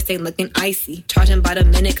unlikely, my wrist ain't looking icy. Charging by the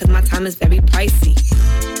minute cause my time is very pricey.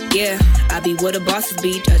 Yeah, I be where the bosses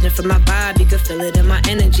be. Judging from my vibe, you can feel it in my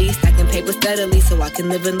energy. Stacking paper steadily so I can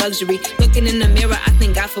live in luxury. Looking in the mirror, I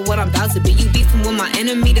thank God for what I'm about to be. You beefing with my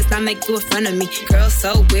enemy, does not make you a friend of me. Girl,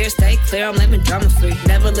 so weird, stay clear, I'm living drama free.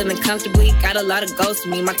 Never living comfortably, got a lot of goals to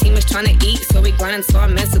me. My team is trying to eat, so we grinding so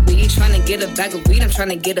immensely. You trying to get a bag of weed, I'm trying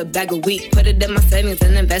to get a bag of wheat. Put it in my savings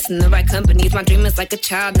and invest in the right companies. My dream is like a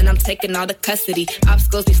child, and I'm taking all the custody.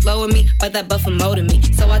 Obstacles be slowing me, but that buffer molding me.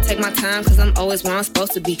 So I take my time, cause I'm always where I'm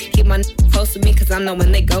supposed to be. Keep my close to me, cause I know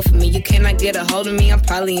when they go for me. You cannot get a hold of me, I'm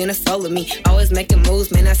probably in a soul of me. Always making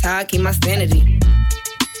moves, man, that's how I keep my sanity.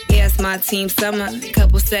 Yeah, it's my team summer.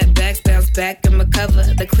 Couple setbacks, bounce back and recover.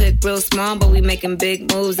 The click real small, but we making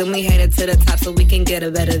big moves. And we headed to the top so we can get a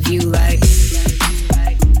better view like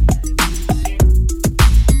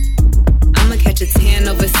I'ma catch a tan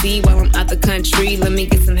overseas while I'm out the country. Let me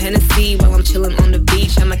get some Hennessy while I'm chilling on the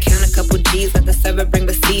beach. I'ma count a couple G's, let the server bring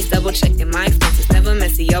receipts. Double checking my expenses, never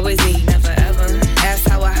messy, always eat, never ever. Ask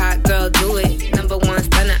how a hot girl do it. Number one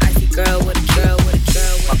stunner, icy girl with a girl, with a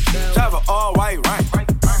girl, with a girl. Drive an all white rank.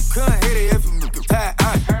 Couldn't hit it if you had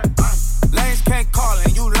lanes can't call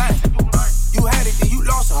and you lame. You had it, then you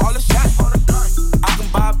lost all the shine. I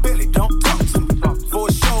can buy a Billy, don't talk to me. For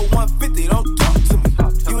a show 150, don't talk to me.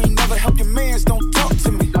 You ain't never helped your mans, don't talk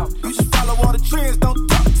to me. You just follow all the trends, don't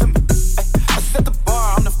talk to me. I set the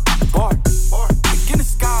bar, I'm the bar. Look in the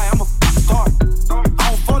sky, I'm a star. I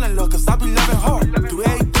don't fall in love, cause I be loving hard. Do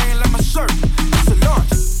everything like my shirt, it's a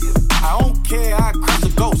large. I don't care, I crush a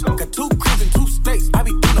ghost. Got 2 cribs in 2 states, I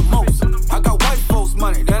be doing the most. I got white folks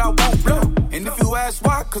money that I won't blow. And if you ask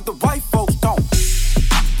why, cause the white folks don't.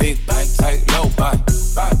 Big bank, tight, low buy.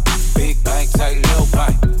 Big bank, tight, low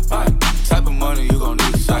buy. Type of money you gon'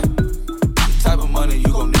 need to sight. Type of money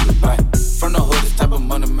you gon' need to buy. From the hood, this type of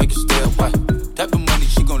money make you stay away. Type of money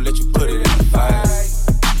she gon' let you put it in the fight.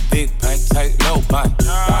 Big bank, tight, low buy.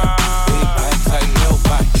 Big bank, tight, low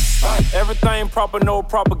buy. Everything proper, no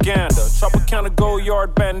propaganda. Tropicana Gold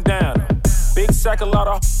Yard bandana. Big sack, a lot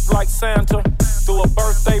of like Santa. Threw a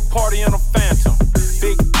birthday party in a Phantom.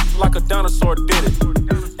 Big like a dinosaur did it.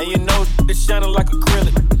 And you know it's shining like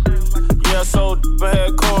acrylic. Yeah, so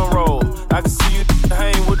ahead cornrow. I can see you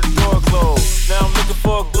hang with the door closed. Now I'm looking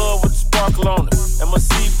for a glove with a sparkle on it. And my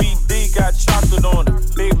CBD got chocolate on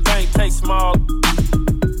it. Big bank, take small.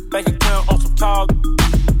 Bank account on some tall.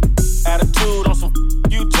 Attitude on some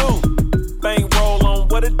you too. Bank roll on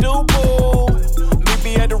what it do, boo. Meet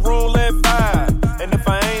me at the roulette vibe. And if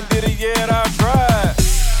I ain't did it yet, I'll try.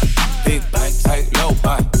 Big bank, tight, low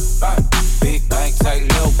buy. Big bank,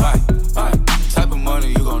 tight, low buy. Type of money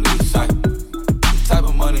you gon' need to sight. Type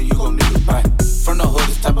of money you gon' need to buy. From the hood,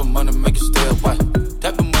 this type of money make you stay away.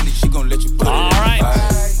 Type of money she gon' let you put it in the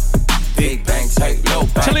fight. Big bank, tight, low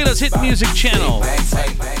buy. Toledo's Hit Music Channel.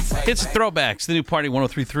 Hits Throwbacks, the new Party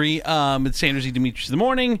 103.3. It's Sanders E. Demetrius in the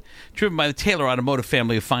morning, driven by the Taylor Automotive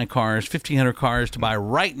family of fine cars. 1,500 cars to buy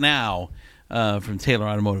right now from Taylor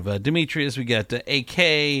Automotive. Demetrius, we got AK,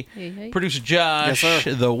 hey. Producer Josh, yes,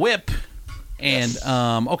 the Whip, and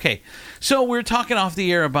okay. So we were talking off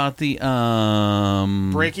the air about the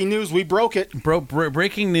breaking news. We broke it.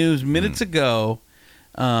 Breaking news minutes ago.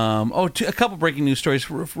 A couple breaking news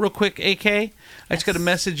stories real quick. AK, I just got a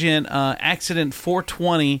message in accident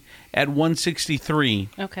 420 at 163.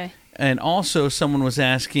 Okay. And also someone was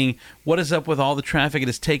asking, what is up with all the traffic? It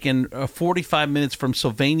has taken 45 minutes from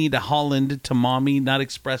Sylvania to Holland to Maumee, not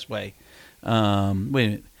Expressway. Wait a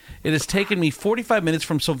minute. It has taken me 45 minutes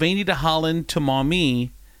from Sylvania to Holland to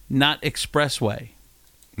Maumee, not Expressway.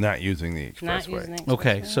 Not using the expressway.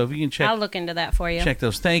 Okay, so if you can check, I'll look into that for you. Check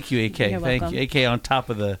those. Thank you, AK. You're Thank welcome. you, AK. On top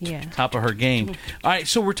of her game. All right,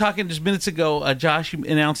 so we're talking just minutes ago. Josh, you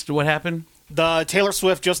announced what happened. The Taylor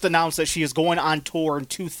Swift just announced that she is going on tour in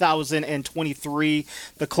 2023.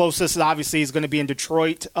 The closest, obviously, is going to be in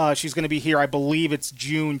Detroit. She's going to be here, I believe it's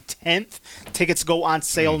June 10th. Tickets go on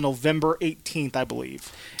sale November 18th, I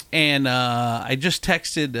believe. And I just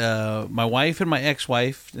texted my wife and my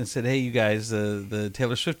ex-wife and said, hey, you guys, the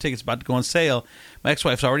Taylor Swift ticket's about to go on sale. My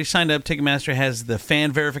ex-wife's already signed up. Ticketmaster has the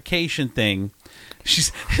fan verification thing.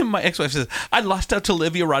 My ex-wife says, I lost out to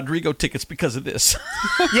Olivia Rodrigo tickets because of this.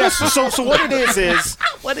 Yes, so what it is...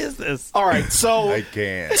 What is this? All right, so... I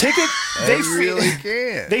can't.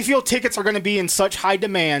 They feel tickets are going to be in such high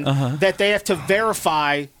demand that they have to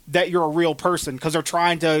verify that you're a real person because they're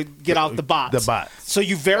trying to get out the bots. The bots. So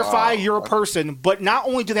you verify you're a person, but not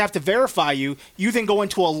only do they have to verify you, you then go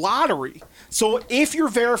into a lottery. So if you're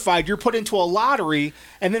verified, you're put into a lottery,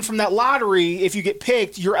 and then from that lottery, if you get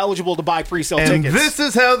picked, you're eligible to buy pre-sale And tickets. this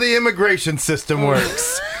is how the immigration system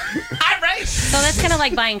works. So that's kind of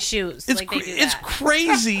like buying shoes. It's like they do it's that.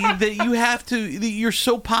 crazy that you have to. That you're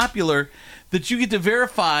so popular that you get to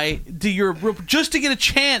verify just to get a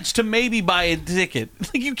chance to maybe buy a ticket.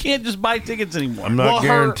 Like you can't just buy tickets anymore. I'm not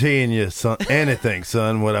guaranteeing you anything,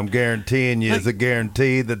 son. What I'm guaranteeing you is a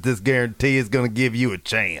guarantee that this guarantee is going to give you a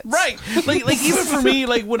chance. Right. Like even for me,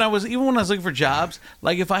 like when I was looking for jobs,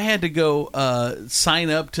 like if I had to go sign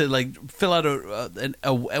up to like fill out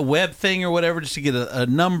a web thing or whatever just to get a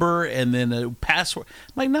number and then a password.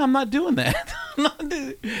 I'm like, no, I'm not doing that. I'm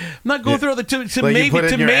not going through all the to Like maybe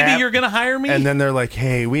app, you're gonna hire me. And then they're like,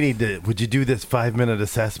 hey, would you do this 5-minute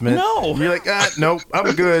assessment? No. And you're like, nope,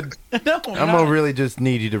 I'm good. No, I'm going to really just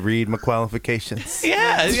need you to read my qualifications.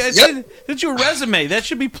 Yeah, that's your resume. That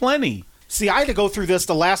should be plenty. See, I had to go through this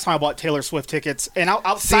the last time I bought Taylor Swift tickets, and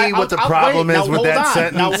outside. See what the problem is with that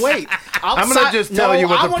sentence? Now wait, I'm going to just tell you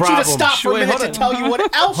what the problem is. I want you to stop for a minute to tell you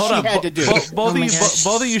what else she had to do.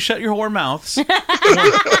 Both of you shut your whore mouths.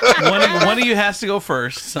 one of you has to go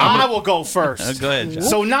first. I will go first. Go ahead, John.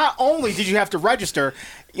 So not only did you have to register,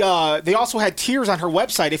 they also had tiers on her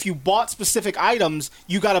website. If you bought specific items,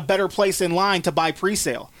 you got a better place in line to buy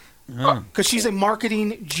pre-sale. Because she's a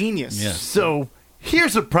marketing genius. Yeah. So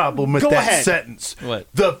here's a problem with Go that ahead. sentence. What?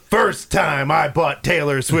 The first time I bought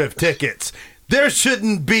Taylor Swift tickets, there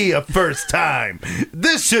shouldn't be a first time.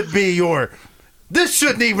 This shouldn't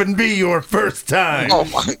even be your first time. Oh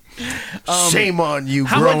my! Shame on you,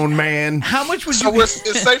 grown man. How much would So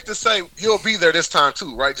it's safe to say you'll be there this time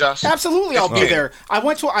too, right, Josh? Absolutely, I'll be Okay. there.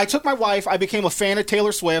 I took my wife. I became a fan of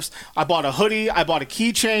Taylor Swift's. I bought a hoodie. I bought a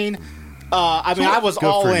keychain. I was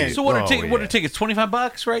all in. So what are tickets?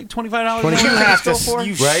 $25, right? $25. You have to for?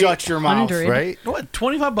 shut your mouth. Right? What?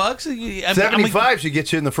 $25? 75 should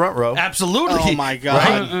get you in the front row. Absolutely. Oh my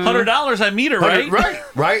god! $100, I meet her, right?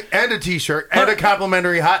 Right. And a T-shirt and a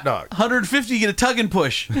complimentary hot dog. $150, you get a tug and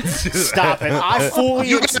push. Stop it! I fully.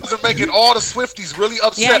 You guys are making all the Swifties really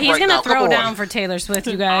upset Yeah, he's right gonna now. throw Come on. down for Taylor Swift,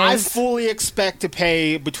 you I guys. fully expect to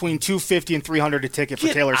pay between $250 and $300 a ticket for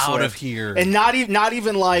Get Taylor out Swift. of here. And not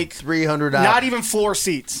even like $300. not even floor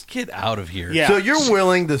seats. Get out of here. Yeah. So you're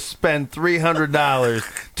willing to spend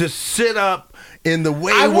 $300 to sit up in the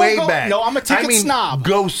I won't way go- back? no, I'm a ticket snob.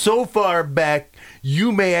 Go so far back,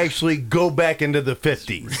 you may actually go back into the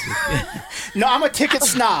 50s. No, I'm a ticket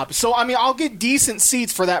snob. So I'll get decent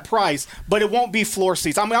seats for that price, but it won't be floor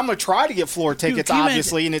seats. I'm going to try to get floor tickets, can you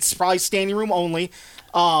obviously, and it's probably standing room only.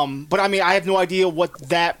 But I have no idea what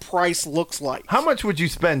that price looks like. How much would you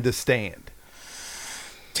spend to stand?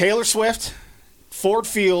 Taylor Swift, Ford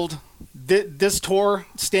Field, this tour,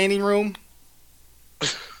 standing room,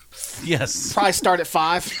 Yes. probably start at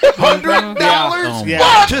 $500. $100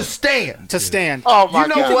 Yeah. to stand. To stand. Oh my You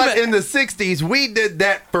know god! what? In the 60s, we did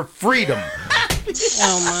that for freedom.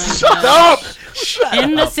 Oh my Shut god. up!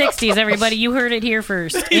 In the 60s, everybody, you heard it here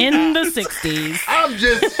first. In the 60s. I'm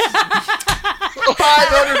just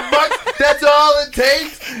 $500. That's all it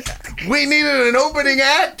takes. We needed an opening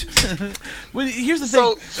act. Well, here's the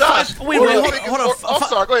So, thing. Josh, Wait, what do you hold think on. is more- I'm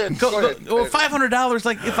sorry, go ahead. Go ahead. Well, $500.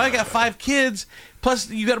 Like if I got 5 kids, plus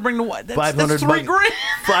you got to bring the what? That's $500 $3,000.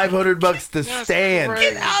 $500 to stand.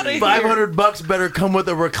 Get out of here. $500 better come with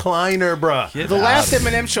a recliner, bruh. Get The out last of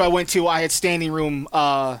Eminem show I went to, I had standing room we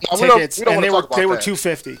don't tickets, and wanna they talk were about that.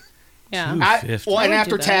 $250. Yeah. Well, I and would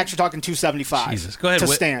after do that. tax, you're talking $275. Jesus. Go ahead. to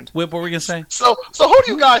Whip. stand. Whip, what were we gonna say? So who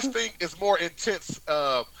do you guys think is more intense,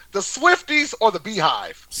 the Swifties or the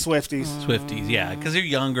Beehive? Swifties. Swifties, yeah, because they're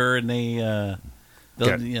younger and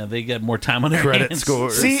Got- they got more time on their Credit hands.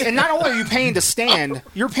 scores. See, and not only are you paying to stand,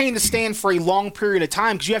 you're paying to stand for a long period of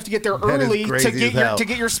time because you have to get there That is early crazy as hell. to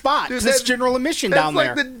get your spot. Dude, Because it's that- general admission That's down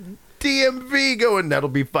like there. the DMV going, that'll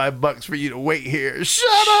be $5 for you to wait here.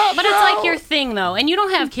 Shut up, But it's like your thing, though. And you don't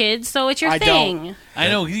have kids, so it's your I thing. don't. I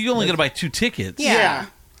know you only got to buy 2 tickets. Yeah.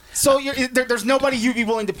 So there's nobody you'd be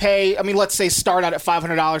willing to pay. Let's say start out at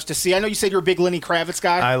 $500 to see. I know you said you're a big Lenny Kravitz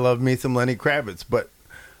guy. I love me some Lenny Kravitz, but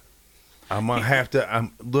I'm gonna have to.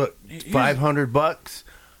 Look, $500.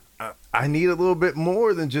 I need a little bit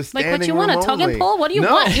more than just Like standing what you want, a room tug and only. pull? What do you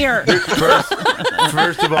No. want here?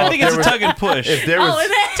 First of all, I think if it's there a was- tug and push. If there was,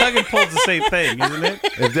 Tug and pull's the same thing, isn't it?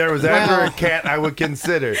 if there was ever a cat I would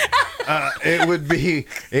consider, it would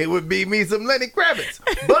be me some Lenny Kravitz.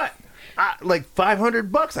 But like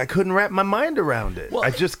 $500. I couldn't wrap my mind around it.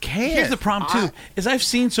 I just can't. Here's the problem too: is I've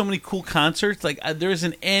seen so many cool concerts. Like there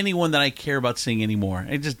isn't anyone that I care about seeing anymore.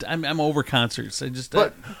 I'm over concerts.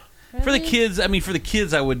 For the kids,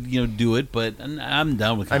 I would do it, but I'm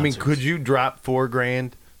done with concerts. I mean, could you drop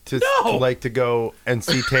 $4,000 to go and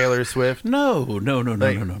see Taylor Swift? No.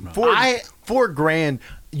 $4,000.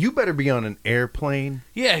 You better be on an airplane.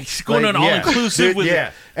 Yeah, he's going on all-inclusive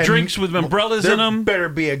with drinks with umbrellas in them. There better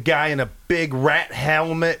be a guy in a big rat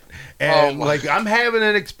helmet. And I'm having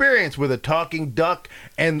an experience with a talking duck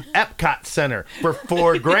and Epcot Center for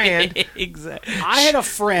 $4,000. Exactly. I had a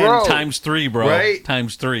friend. Times 3, bro. Right?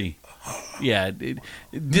 Times 3. Yeah.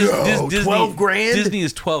 $12,000? Disney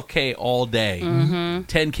is $12K all day. Mm-hmm.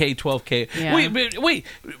 $10K, $12K. Yeah. Wait.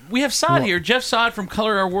 We have Sod here. Jeff Sod from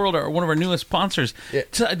Color Our World, one of our newest sponsors. Yeah.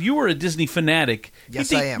 Sod, you were a Disney fanatic.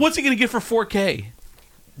 Yes, I am. What's he going to get for $4K?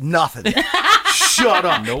 Nothing. Shut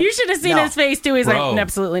up. Nope. You should have seen his face, too. He's like,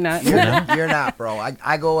 absolutely not. You're not, bro.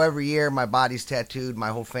 I go every year. My body's tattooed. My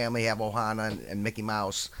whole family have Ohana and Mickey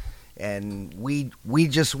Mouse. And we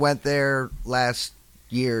just went there last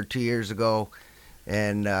year, 2 years ago,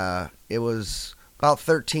 and it was about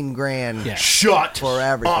 $13,000. Yeah. Shut for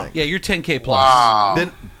everything. Yeah, you're $10K plus. Wow.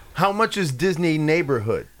 Then how much is Disney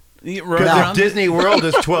Neighborhood? Because if Disney World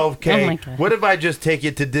is $12K, Oh my God. what if I just take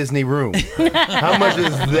you to Disney Room? How much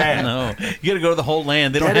is that? No, you got to go to the whole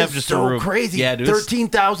land. They don't That have is just so a room. crazy. Yeah, dude,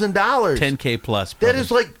 $13,000. $10K plus. That brother.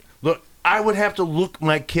 is like, look, I would have to look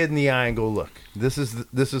my kid in the eye and go, look, this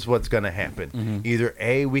is what's going to happen. Mm-hmm. Either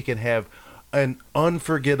A, we can have an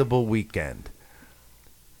unforgettable weekend,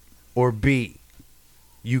 or B,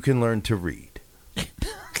 you can learn to read.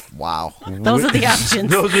 Wow. Those are the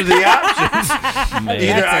options. Those are the options.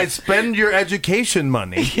 Either I spend your education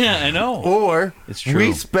money. Yeah, I know. Or It's true.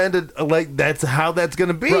 we spend it like that's how that's going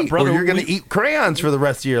to be. Brother, or you're going to eat crayons for the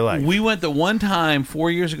rest of your life. We went the one time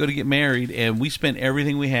 4 years ago to get married, and we spent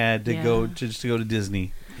everything we had to go to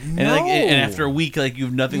Disney. And and after a week, you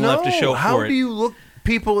have nothing left to show how for it. do you look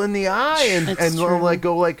people in the eye and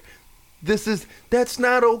go that's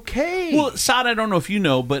not okay? Well, Sod, I don't know if you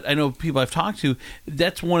know, but I know people I've talked to.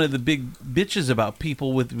 That's one of the big bitches about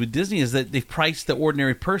people with Disney is that they've priced the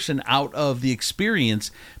ordinary person out of the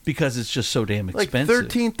experience because it's just so damn expensive.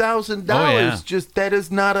 $13,000. Just that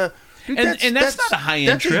is not a. Dude, and that's not a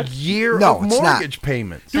high-end trip. That's a year of mortgage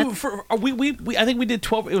payments. Dude, we I think we did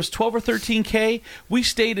 12. It was 12 or 13K. We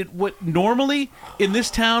stayed at what normally in this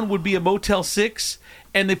town would be a Motel 6,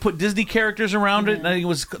 and they put Disney characters around it. And I think it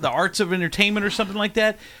was the Arts of Entertainment or something like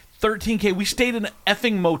that. 13K. We stayed in an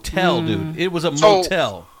effing motel, dude. It was a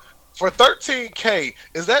motel. For 13K,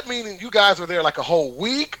 is that meaning you guys were there like a whole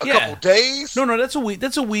week, a couple days? No, that's a week.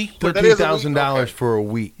 That's a week. $13,000 for a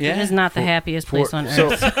week. It is not the happiest place on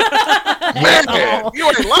so- earth. Man, you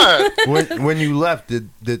ain't lying. When you left, did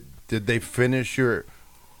they finish your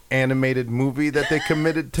animated movie that they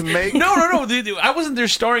committed to make? No. I wasn't there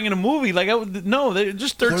starring in a movie. They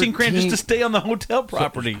just $13,000 just to stay on the hotel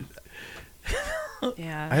property.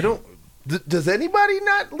 Yeah. I don't. Does anybody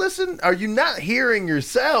not listen? Are you not hearing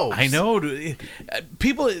yourselves? I know.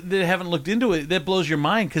 People that haven't looked into it, that blows your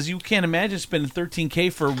mind because you can't imagine spending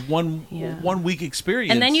 $13K for one week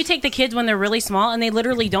experience. And then you take the kids when they're really small and they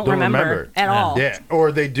literally don't remember at all. Yeah,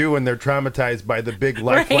 or they do and they're traumatized by the big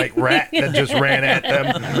lifelike rat that just ran at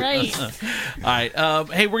them. Right. All right.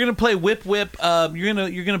 Hey, we're gonna play Whip Whip.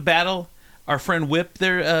 You're gonna battle our friend Whip,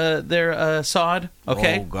 their Sod.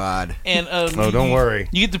 Okay. Oh God. And don't worry.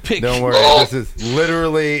 You get to pick. Don't worry. This is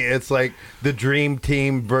literally it's like the Dream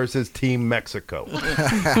Team versus Team Mexico.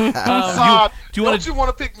 Sod, you want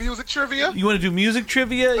to pick music trivia? You want to do music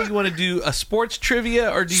trivia? You want to do a sports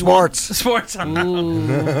trivia, or do you sports? Sports. All right.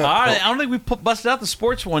 I don't think we busted out the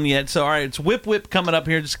sports one yet. So all right, it's Whip Whip coming up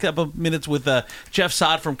here in just a couple of minutes with Jeff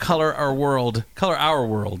Sod from Color Our World. All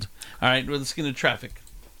right, let's get into traffic.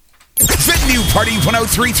 The new Party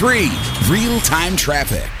 103.3 Real-Time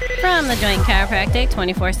Traffic. From the Joint Chiropractic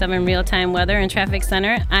 24/7 Real-Time Weather and Traffic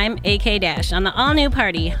Center, I'm AK Dash on the all-new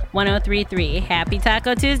Party 103.3. Happy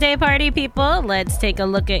Taco Tuesday, party people. Let's take a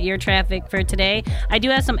look at your traffic for today. I do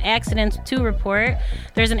have some accidents to report.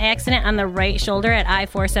 There's an accident on the right shoulder at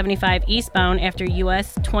I-475 eastbound after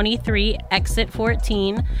US 23 exit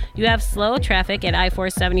 14. You have slow traffic at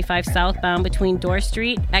I-475 southbound between Dorr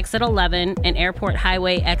Street, exit 11, and Airport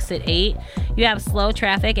Highway, exit 8. You have slow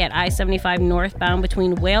traffic at I-75 northbound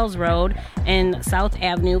between Wales Road and South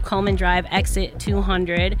Avenue, Coleman Drive, exit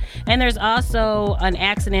 200. And there's also an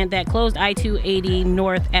accident that closed I-280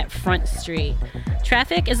 north at Front Street.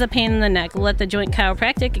 Traffic is a pain in the neck. Let The Joint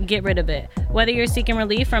Chiropractic get rid of it. Whether you're seeking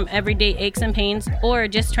relief from everyday aches and pains or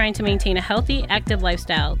just trying to maintain a healthy, active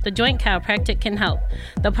lifestyle, The Joint Chiropractic can help.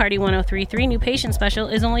 The Party 1033 new patient special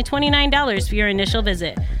is only $29 for your initial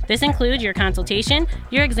visit. This includes your consultation,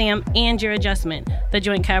 your exam, and your adjustment. The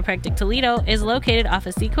Joint Chiropractic Toledo is located off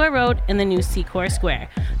of Secor Road in the new Secor Square.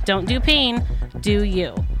 Don't do pain, do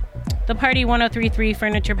you. The Party 1033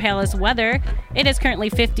 Furniture Palace weather. It is currently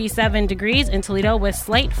 57 degrees in Toledo with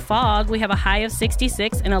slight fog. We have a high of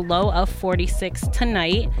 66 and a low of 46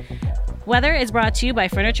 tonight. Weather is brought to you by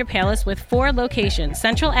Furniture Palace with 4 locations: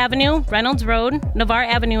 Central Avenue, Reynolds Road, Navarre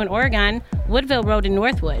Avenue in Oregon, Woodville Road in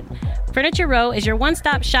Northwood. Furniture Row is your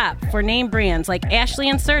one-stop shop for name brands like Ashley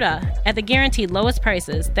and Serta at the guaranteed lowest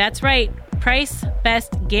prices. That's right. Price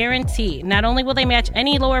Best Guarantee. Not only will they match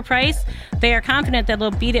any lower price, they are confident that they'll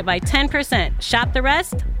beat it by 10%. Shop the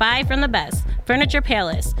rest, buy from the best. Furniture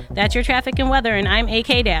Palace. That's your traffic and weather, and I'm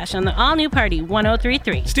AK Dash on the all-new Party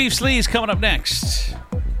 1033. Steve Slee's coming up next.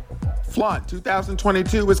 Flaunt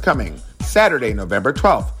 2022 is coming Saturday, November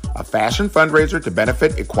 12th, a fashion fundraiser to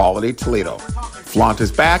benefit Equality Toledo. Flaunt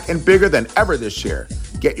is back and bigger than ever this year.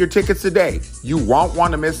 Get your tickets today. You won't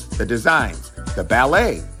want to miss the designs, the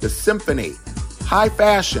ballet, the symphony, high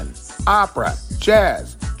fashion, opera,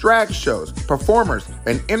 jazz, drag shows, performers,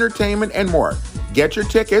 and entertainment and more. Get your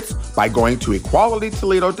tickets by going to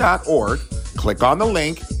equalitytoledo.org, click on the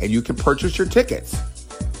link, and you can purchase your tickets.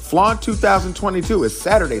 Flaunt 2022 is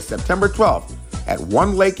Saturday, September 12th at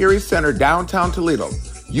One Lake Erie Center, downtown Toledo.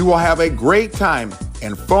 You will have a great time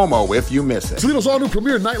and FOMO if you miss it. Toledo's all-new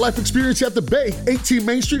premier nightlife experience at the Bay, 18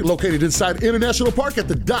 Main Street, located inside International Park at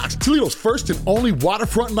the Docks. Toledo's first and only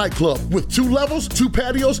waterfront nightclub with 2 levels, 2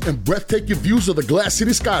 patios, and breathtaking views of the Glass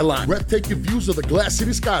City skyline.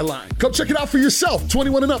 Come check it out for yourself.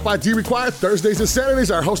 21 and up, ID required. Thursdays and Saturdays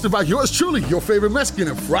are hosted by yours truly, your favorite Mexican,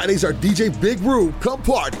 and Fridays are DJ Big Roo. Come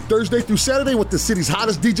party Thursday through Saturday with the city's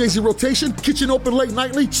hottest DJs in rotation. Kitchen open late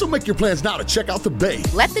nightly, so make your plans now to check out the Bay.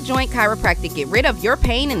 Let The Joint Chiropractic get rid of your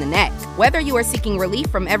pain in the neck. Whether you are seeking relief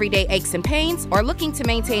from everyday aches and pains or looking to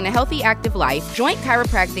maintain a healthy, active life, Joint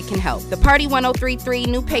Chiropractic can help. The Party 1033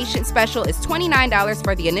 new patient special is $29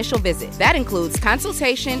 for the initial visit. That includes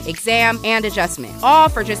consultation, exam, and adjustment, all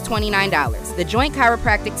for just $29. The Joint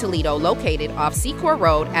Chiropractic Toledo, located off Secor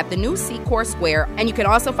Road at the new Secor Square, and you can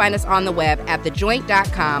also find us on the web at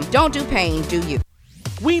thejoint.com. Don't do pain, do you?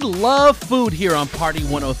 We love food here on Party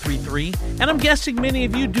 1033, and I'm guessing many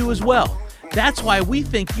of you do as well. That's why we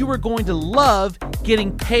think you are going to love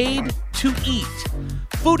getting paid to eat.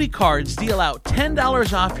 Foodie Cards deal out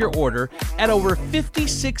 $10 off your order at over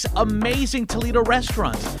 56 amazing Toledo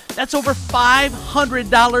restaurants. That's over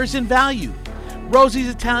 $500 in value. Rosie's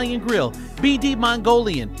Italian Grill, BD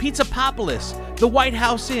Mongolian, Pizza Popolis, the White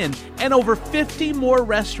House Inn, and over 50 more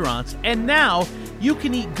restaurants. And now you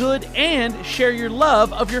can eat good and share your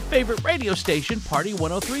love of your favorite radio station, Party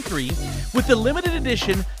 1033, with the limited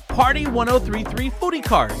edition Party 1033 Foodie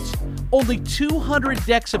Cards. Only 200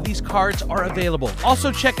 decks of these cards are available.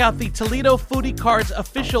 Also, check out the Toledo Foodie Cards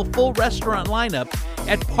official full restaurant lineup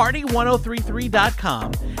at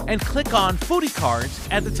party1033.com and click on Foodie Cards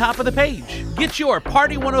at the top of the page. Get your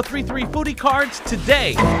Party 1033 Foodie Cards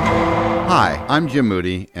today. Hi, I'm Jim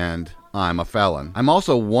Moody, and I'm a felon. I'm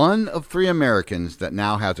also one of 3 Americans that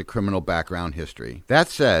now has a criminal background history. That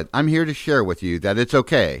said, I'm here to share with you that it's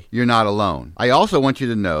okay. You're not alone. I also want you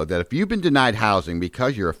to know that if you've been denied housing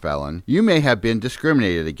because you're a felon, you may have been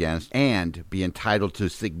discriminated against and be entitled to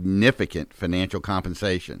significant financial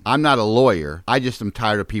compensation. I'm not a lawyer. I just am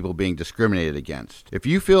tired of people being discriminated against. If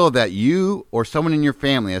you feel that you or someone in your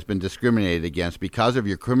family has been discriminated against because of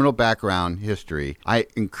your criminal background history, I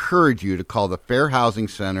encourage you to call the Fair Housing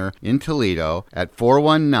Center in Toledo at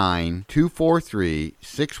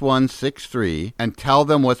 419-243-6163 and tell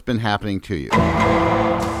them what's been happening to you.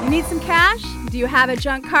 You need some cash? Do you have a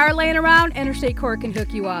junk car laying around? Interstate Corp can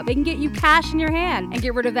hook you up. They can get you cash in your hand and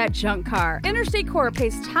get rid of that junk car. Interstate Corp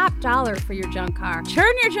pays top dollar for your junk car.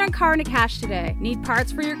 Turn your junk car into cash today. Need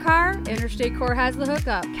parts for your car? Interstate Corp has the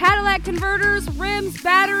hookup. Cadillac converters, rims,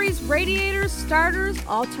 batteries, radiators, starters,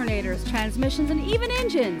 alternators, transmissions, and even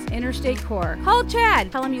engines. Interstate Corp. Call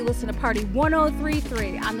Chad. Tell him you listen to Party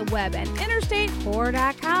 1033 on the web at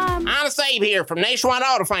interstatecorp.com. Honest Abe here from Nationwide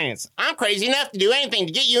Auto Finance. I'm crazy enough to do anything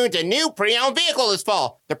to get you into a new pre-owned vehicle this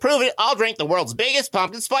fall. To prove it, I'll drink the world's biggest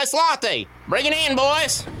pumpkin spice latte. Bring it in,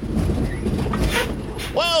 boys.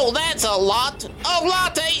 Whoa, that's a lot of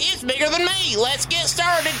latte. It's bigger than me. Let's get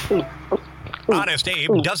started. Honest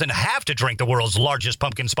Abe doesn't have to drink the world's largest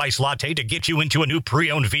pumpkin spice latte to get you into a new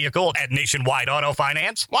pre-owned vehicle at Nationwide Auto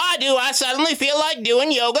Finance. Why do I suddenly feel like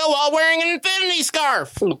doing yoga while wearing an infinity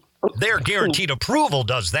scarf? Their guaranteed approval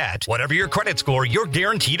does that. Whatever your credit score, you're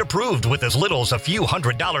guaranteed approved with as little as a few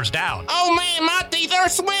 $100s down. Oh man, my teeth are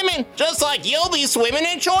swimming, just like you'll be swimming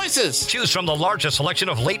in choices. Choose from the largest selection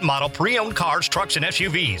of late model pre-owned cars, trucks, and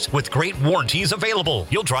SUVs with great warranties available.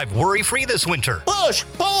 You'll drive worry-free this winter. Push,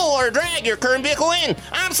 pull, or drag your current vehicle in.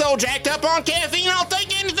 I'm so jacked up on caffeine, I'll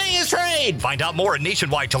take anything as trade. Find out more at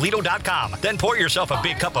NationwideToledo.com. Then pour yourself a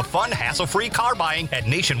big cup of fun, hassle-free car buying at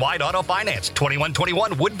Nationwide Auto Finance,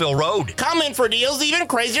 2121 Woodville Road. Come in for deals even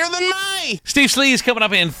crazier than me. Steve Sleaze coming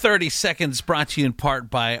up in 30 seconds, brought to you in part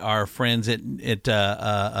by our friends at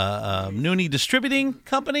Noonie Distributing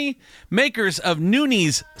Company, makers of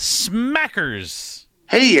Nooney's Smackers.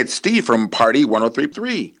 Hey, it's Steve from Party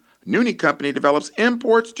 1033. Noonie Company develops,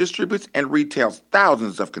 imports, distributes, and retails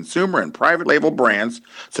thousands of consumer and private label brands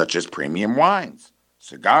such as premium wines,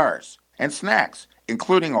 cigars, and snacks,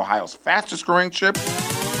 including Ohio's fastest growing chip,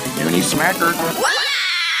 Noonie Smackers.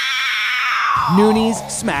 Nooney's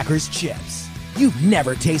Smackers Chips. You've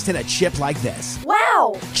never tasted a chip like this.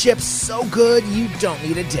 Wow! Chips so good you don't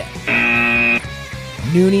need a dip.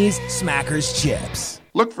 Nooney's Smackers Chips.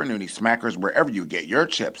 Look for Noonie Smackers wherever you get your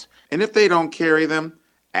chips. And if they don't carry them,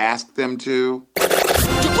 ask them to.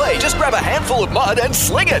 To play, just grab a handful of mud and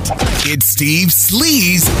sling it. It's Steve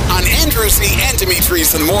Sleaze on Andrew Z and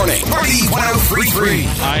Demetrius in the morning. Party 1033.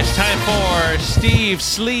 All right, it's time for Steve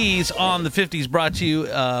Sleaze on the 50s, brought to you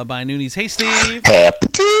by Nooney's. Hey, Steve. Happy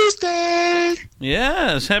Tuesday.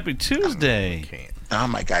 Yes, happy Tuesday. Oh,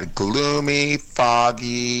 my God. Gloomy,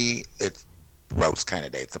 foggy. It's gross kind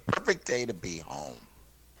of day. It's a perfect day to be home.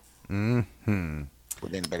 Mm-hmm.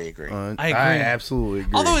 Would anybody agree? I agree. I absolutely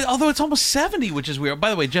agree. Although it's almost 70, which is weird. By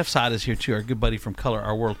the way, Jeff Sod is here too, our good buddy from Color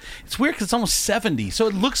Our World. It's weird because it's almost 70, so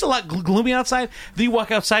it looks a lot gloomy outside. Then you walk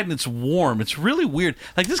outside and it's warm. It's really weird.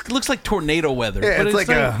 Like this looks like tornado weather. Yeah, but it's like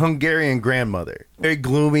a Hungarian grandmother. Very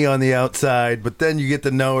gloomy on the outside, but then you get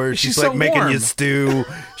to know her. She's like so making warm. you stew.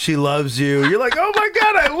 She loves you. You're like, oh my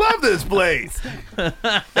God, I love this place.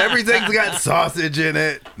 Everything's got sausage in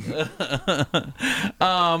it.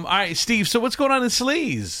 All right, Steve. So what's going on in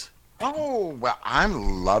Sleaze? Oh, well,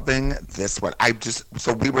 I'm loving this one.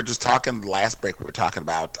 So we were just talking last break. We were talking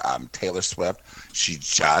about Taylor Swift. She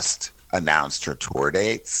just announced her tour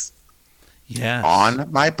dates. Yeah. On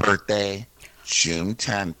my birthday, June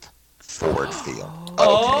 10th, Ford Field.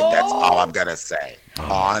 Okay, that's all I'm going to say.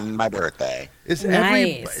 On my birthday. Does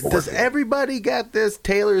everybody got this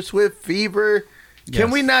Taylor Swift fever?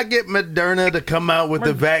 Can we not get Moderna to come out with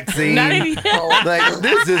the vaccine?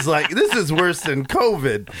 This is worse than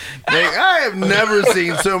COVID. Like, I have never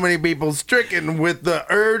seen so many people stricken with the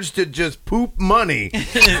urge to just poop money.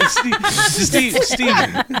 Steve,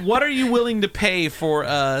 what are you willing to pay for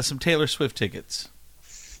some Taylor Swift tickets?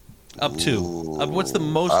 Up to? What's the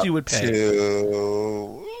most you would pay?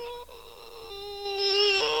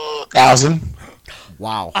 1,000.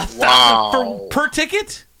 Wow. 1,000 per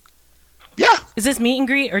ticket? Yeah. Is this meet and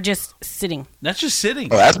greet or just sitting? That's just sitting.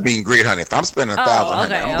 Oh, that's meet and greet, honey. If I'm spending 1,000,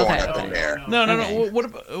 okay, I'm going up in there. No.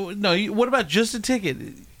 What about just a ticket?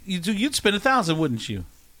 You'd spend 1,000, wouldn't you?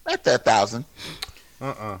 At that 1,000.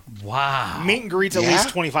 Wow. Meet and greets at least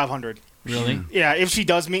 2,500. Really? Yeah. If she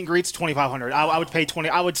does meet and greets, 2,500. I would pay 20.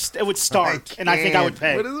 It would start, and I think I would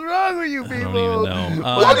pay. What is wrong with you people? I don't even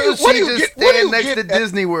know. Why does she just stand next to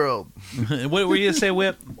Disney World? What were you going to say,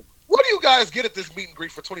 Whip? What do you guys get at this meet and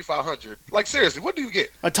greet for $2,500? Like, seriously, what do you get?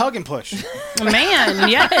 A tug and push. Man,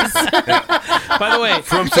 yes. By the way,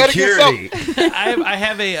 from security, I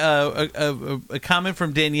have a comment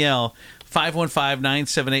from Danielle,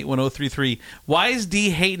 515-978-1033. Why is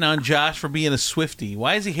D hating on Josh for being a Swiftie?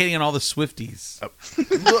 Why is he hating on all the Swifties?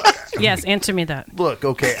 Yes, answer me that. Look,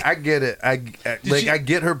 okay, I get it. I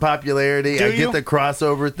get her popularity. Do I get you? the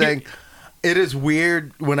crossover thing. It is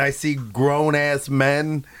weird when I see grown ass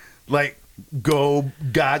men like go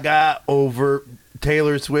gaga over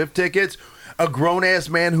Taylor Swift tickets. A grown ass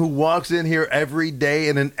man who walks in here every day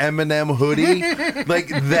in an Eminem hoodie, like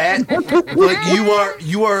that, like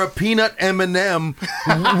you are a peanut Eminem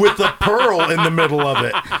with a pearl in the middle of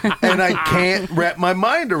it, and I can't wrap my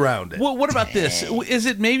mind around it. Well, what about this? Is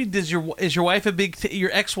it maybe is your wife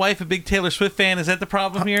your ex-wife a big Taylor Swift fan? Is that the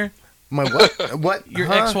problem here? My what? What?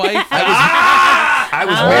 Your ex-wife? I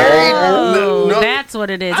was married. No, that's what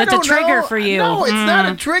it is. It's a trigger for you. No, it's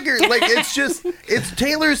not a trigger. Like it's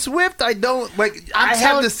Taylor Swift. I don't like. I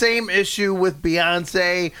have the same issue with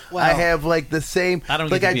Beyonce. Wow. I have like the same. I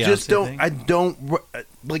don't like. get the I just Beyonce don't. thing. I don't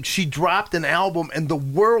like. She dropped an album and the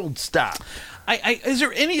world stopped. Is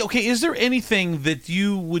there anything that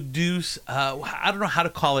you would do? I don't know how to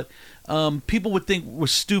call it. People would think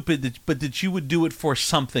was stupid, but that you would do it for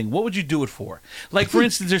something. What would you do it for? Like, for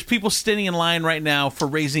instance, there's people standing in line right now for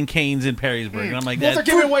Raising Cane's in Perrysburg, and I'm like, they're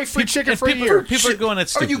giving away free chicken for a year. People are going,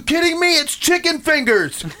 that's Are stupid. you kidding me? It's chicken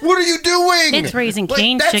fingers. What are you doing? It's Raising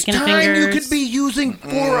Cane's that's chicken time fingers. you could be using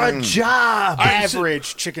for a job.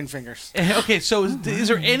 Average chicken fingers. Okay, so is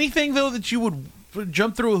there anything though that you would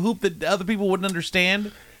jump through a hoop that other people wouldn't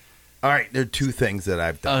understand? All right, there are two things that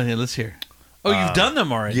I've done. Oh, yeah, let's hear. Oh, you've done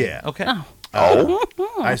them already? Yeah. Okay.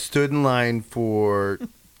 I stood in line for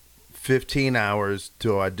 15 hours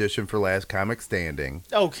to audition for Last Comic Standing.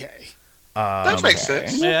 Okay. That makes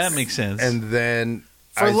sense. Yeah, that makes sense. And then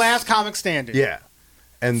For Last Comic Standing. Yeah.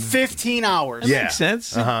 And 15 hours. yeah. makes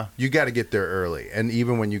sense. You got to get there early. And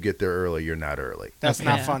even when you get there early, you're not early. That's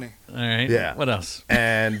not funny. All right. Yeah. What else?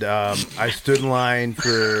 And I stood in line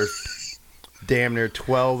for damn near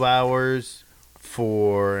 12 hours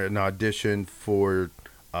for an audition for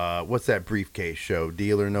what's that briefcase show?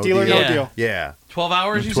 Deal or No Deal? Deal or No Deal. Yeah. 12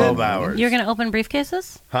 hours, you 12 said? hours. You're going to open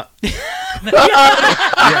briefcases? Huh?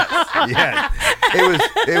 yes.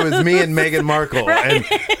 It was me and Meghan Markle,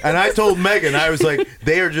 and I told Meghan, I was like,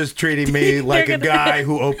 they are just treating me like a guy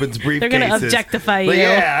who opens briefcases. They're going to objectify But you.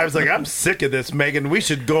 yeah, I was like, I'm sick of this, Meghan. We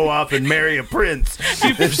should go off and marry a prince.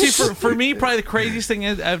 See, for me, probably the craziest thing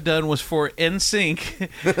I've done was for NSYNC.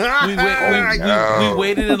 We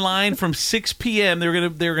waited in line from 6 p.m. They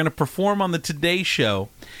were gonna perform on the Today Show,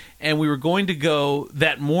 and we were going to go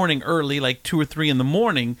that morning early, like 2 or 3 in the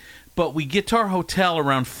morning. But we get to our hotel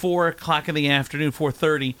around 4 o'clock in the afternoon,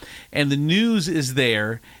 4:30, and the news is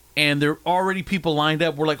there, and there are already people lined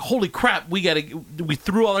up. We're like, holy crap, we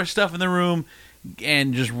threw all our stuff in the room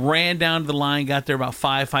and just ran down to the line, got there about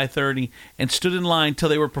 5:30, and stood in line till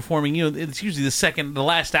they were performing. You know, it's usually the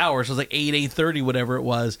last hour, so it was like 8:30, whatever it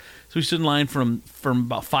was. So we stood in line from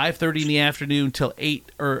about 5:30 in the afternoon till 8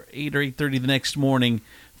 or 8:30 the next morning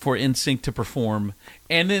for NSYNC to perform.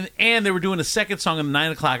 And they were doing a second song in the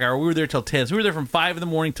 9 o'clock hour. We were there till 10. So we were there from 5 in the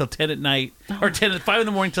morning till 10 at night, or 5 in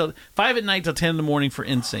the morning till 5 at night till 10 in the morning for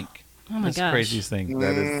NSYNC. Oh my That's gosh. the craziest thing.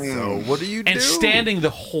 That is so. What do you do? And standing the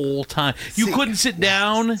whole time. You couldn't sit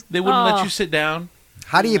down. They wouldn't let you sit down.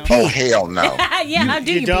 How do you pee? Oh, hell no. Yeah, how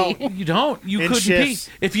do you don't. pee? You don't. You In couldn't shifts.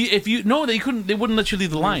 pee. If you no, they couldn't. They wouldn't let you leave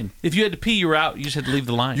the line. If you had to pee, you were out. You just had to leave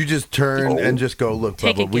the line. You just turn and just go, look,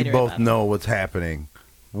 Take a Bubba, we Gatorade both bottle. know what's happening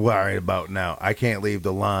right about now. I can't leave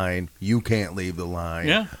the line. You can't leave the line.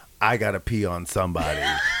 Yeah. I got to pee on somebody.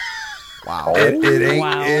 Wow.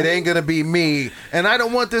 It ain't gonna be me, and I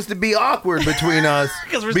don't want this to be awkward between us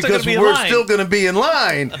Because we're still gonna be in line. still gonna be in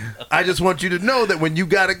line. I just want you to know that when you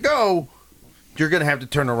gotta go, you're gonna have to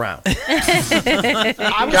turn around.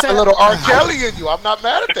 I You got a little R. Kelly in you. I'm not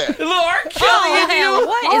mad at that. Little R. Kelly Oh, in hell, you.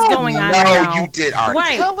 what is going on No, now? you did R.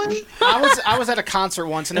 Right. Kelly. I was at a concert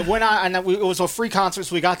once, and it went on, and it was a free concert,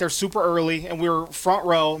 so we got there super early, and we were front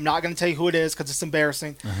row. I'm not going to tell you who it is because it's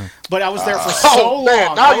embarrassing, but I was there for so long.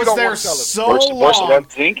 man, now I you was don't there wanna tell us. so long.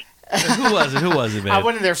 Who was it, man? I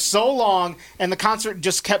went in there so long, and the concert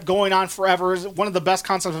just kept going on forever. It was one of the best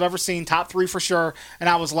concerts I've ever seen, top 3 for sure. And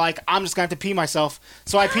I was like, I'm just going to have to pee myself.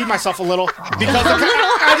 So I peed myself a little because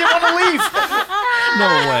I didn't want to leave. No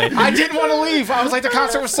way. I didn't want to leave. I was like, the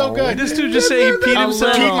concert was so good. This dude just said he peed A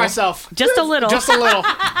himself. little. Peed myself. Just a little. Just a little.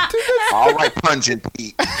 All right, Pungent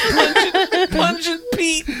Pete. Pungent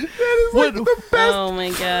Pete. Oh my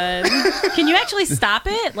god! Can you actually stop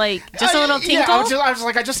it? Like just a little tinkle? Yeah, I was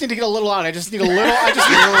like, I just need to get a little out. I just need a little. I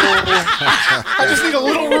just need a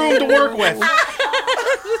little room to work with.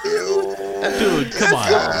 Dude, come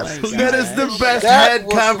on. That is the best head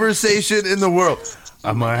conversation in the world.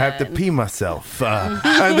 I'm gonna have to pee myself, and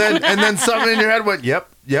then something in your head went, "Yep,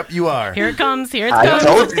 you are." Here it comes. Here it I comes.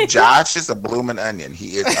 told you, Josh is a blooming onion.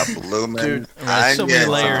 He is a blooming onion. So many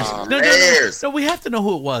layers. Layers. No, we have to know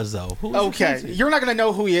who it was, though. Who was Okay, you're not gonna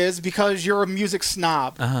know who he is because you're a music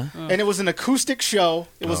snob. And it was an acoustic show.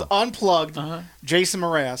 It was unplugged. Jason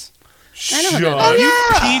Mraz. I know who Sure. that is. You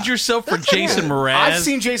peed yourself for Jason Mraz? I've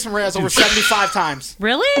seen Jason Mraz over 75 times.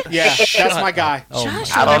 Really? Yeah, that's my guy.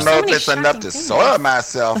 Josh, I don't there's know so if many it's enough to shocking soil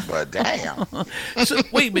myself, but damn. So,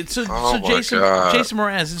 wait a minute. So Oh, my Jason God.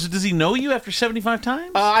 Mraz, so does he know you after 75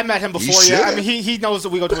 times? I met him before. You Yeah, I should. mean he knows that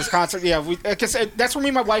we go to his concert. Yeah, like I said, that's where me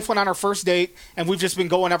and my wife went on our first date, and we've just been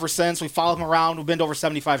going ever since. We followed him around. We've been to over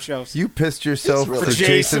 75 shows. You pissed yourself It's for really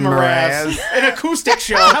Jason Mraz. An acoustic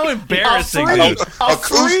show. How embarrassing. A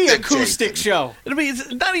free Acoustic acoustic show. I mean,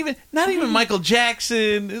 it's not even Michael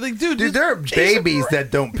Jackson. Like, dude, Dude, there are babies that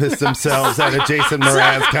don't piss themselves at a Jason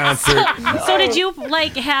Mraz concert. So did you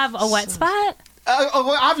like have a wet spot?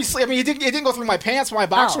 Well, obviously, I mean, it didn't go through my pants. My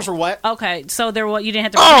boxers were wet. Okay, so you didn't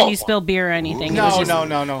have to pretend you spilled beer or anything. No, It was just-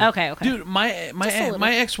 no. Okay. Dude, my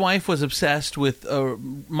ex-wife was obsessed with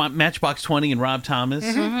Matchbox 20 and Rob Thomas.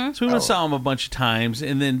 Mhm. So we went and saw him a bunch of times.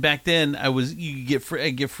 And then back then, I'd get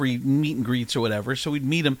free meet and greets or whatever. So we'd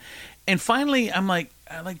meet him. And finally, I'm like,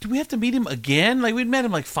 do we have to meet him again? Like, we'd met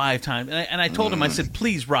him like 5 times. And I told him, I said,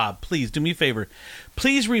 please, Rob, please do me a favor.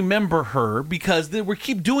 Please remember her, because we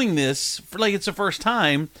keep doing this for like it's the first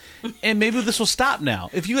time, and maybe this will stop now.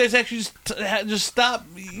 If you guys actually just stop,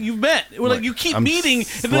 you've met. We're like, you keep I'm meeting, and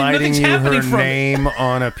then sliding nothing's you happening her from it. name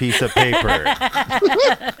on a piece of paper.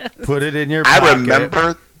 Put it in your pocket. I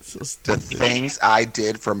remember the things I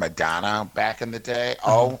did for Madonna back in the day.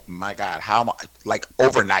 Oh my God, how much? Like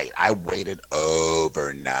overnight, I waited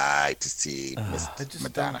overnight to see Miss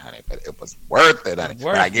Madonna, honey. But it was worth it, honey.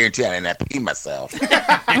 But I guarantee I didn't have to pee myself.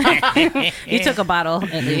 You took a bottle,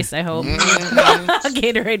 at least, I hope. A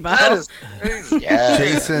Gatorade bottle.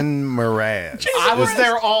 Jason Mraz. I was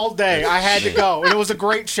there all day. I had to go, and it was a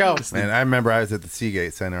great show. Man, I remember I was at the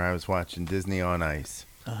Seagate Center. I was watching Disney on Ice,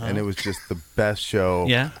 and it was just the best show.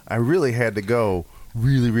 Yeah. I really had to go.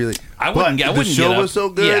 Really. I wouldn't get the show up. was so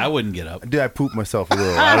good. Yeah, I wouldn't get up. Dude, I pooped myself a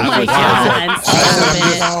little. Oh my God.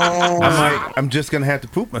 I'm just gonna have to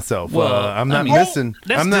poop myself. Well, I'm not I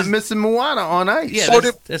mean, missing Moana on Ice. Yeah, So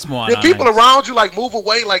that's Moana. Did people around you like move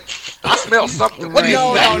away? Like, I smell something. What is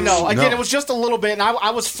that? No. Again, it was just a little bit, and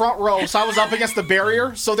I was front row, so I was up against the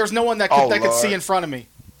barrier, so there's no one that could see in front of me.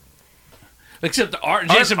 Except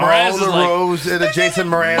Jason Mraz all is the like, rows at a Jason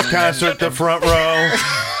Mraz concert, the front row.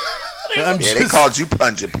 They called you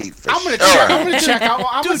Pungent Pete for I'm gonna sure. check. I'm gonna check.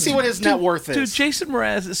 I'm gonna see what his net worth is. Dude, Jason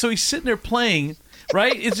Mraz. So he's sitting there playing,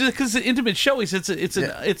 right? It's just because it's an intimate show. He said it's an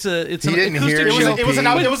acoustic show. It was an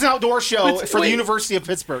outdoor show But for the wait. University of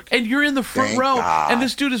Pittsburgh. And you're in the front Thank row, God. and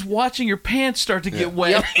this dude is watching your pants start to get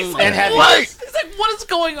wet. Yep. He's And like, heavy. what? He's like, what is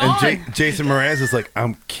going on? And Jason Mraz is like,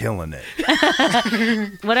 I'm killing it.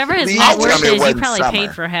 Whatever his Please net tell worth me it is, you wasn't probably summer.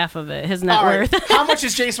 paid for half of it. His net All right. worth. How much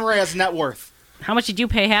is Jason Mraz's net worth? How much did you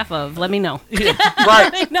pay half of? Let me know. Right.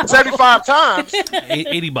 75 times.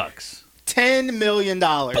 $80. $10 million.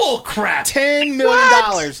 Bull crap. $10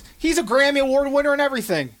 million. He's a Grammy Award winner and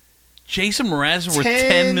everything. Jason Mraz is worth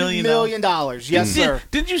 $10 million. $10 million. Yes, sir.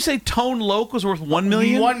 Didn't you say Tone Loc was worth $1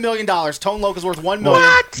 million? $1 million. Tone Loc is worth $1 million.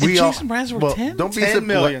 And Jason Mraz worth 10? Don't be 10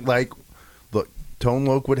 million. like. Look, Tone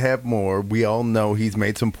Loc would have more. We all know he's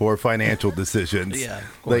made some poor financial decisions. Yeah, of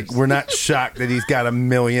like we're not shocked that he's got $1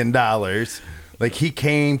 million. Like he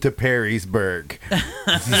came to Perrysburg.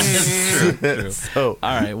 True. So,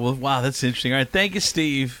 all right. Well, wow, that's interesting. All right. Thank you,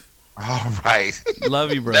 Steve. All right.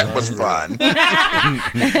 Love you, brother. That was fun.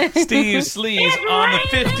 Steve Sleaze on the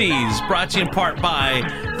 50s, brought to you in part by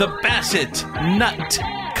the Bassett Nut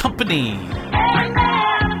Company.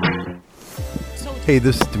 Hey,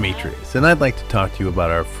 this is Demetrius, and I'd like to talk to you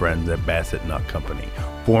about our friends at Bassett Nut Company.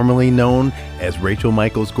 Formerly known as Rachel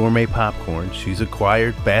Michaels Gourmet Popcorn, she's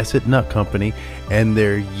acquired Bassett Nut Company and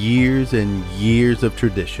their years and years of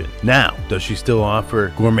tradition. Now, does she still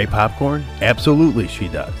offer gourmet popcorn? Absolutely she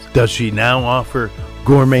does. Does she now offer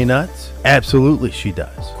gourmet nuts? Absolutely she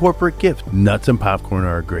does. Corporate gift. Nuts and popcorn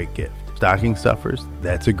are a great gift. Stocking stuffers,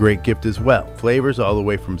 that's a great gift as well. Flavors all the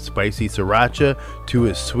way from spicy sriracha to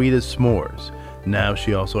as sweet as s'mores. Now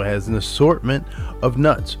she also has an assortment of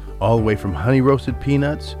nuts, all the way from honey roasted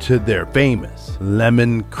peanuts to their famous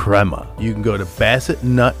lemon crema. You can go to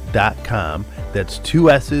BassettNut.com. That's 2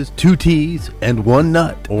 S's, 2 T's, and 1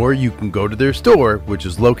 nut. Or you can go to their store, which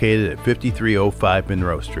is located at 5305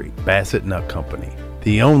 Monroe Street. Bassett Nut Company,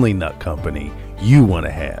 the only nut company you want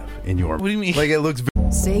to have in your. What do you mean? Like it looks.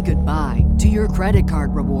 Say goodbye to your credit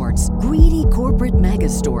card rewards. Greedy corporate mega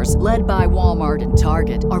stores, led by Walmart and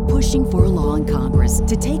Target, are pushing for a law in Congress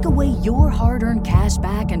to take away your hard-earned cash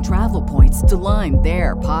back and travel points to line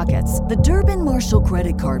their pockets. The Durbin-Marshall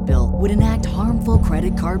credit card bill would enact harmful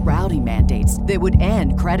credit card routing mandates that would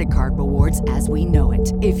end credit card rewards as we know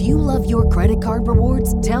it. If you love your credit card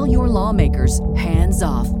rewards, tell your lawmakers, hands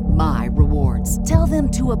off my rewards. Tell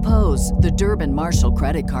them to oppose the Durbin-Marshall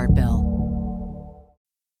credit card bill.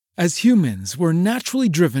 As humans, we're naturally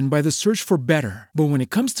driven by the search for better. But when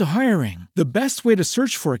it comes to hiring, the best way to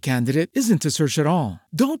search for a candidate isn't to search at all.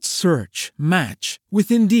 Don't search, match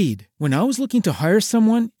with Indeed. When I was looking to hire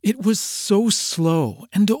someone, it was so slow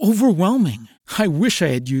and overwhelming. I wish I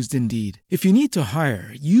had used Indeed. If you need to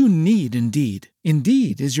hire, you need Indeed.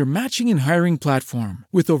 Indeed is your matching and hiring platform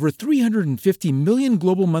with over 350 million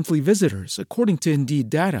global monthly visitors, according to Indeed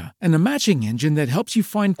data, and a matching engine that helps you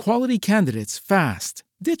find quality candidates fast.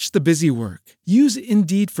 Ditch the busy work. Use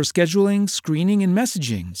Indeed for scheduling, screening, and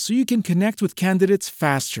messaging so you can connect with candidates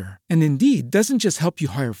faster. And Indeed doesn't just help you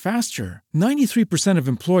hire faster. 93% of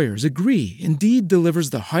employers agree Indeed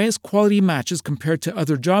delivers the highest quality matches compared to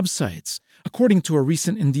other job sites, according to a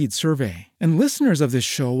recent Indeed survey. And listeners of this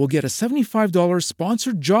show will get a $75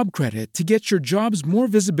 sponsored job credit to get your jobs more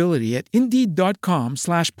visibility at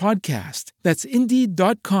Indeed.com/podcast. That's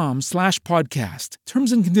Indeed.com/podcast.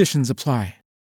 Terms and conditions apply.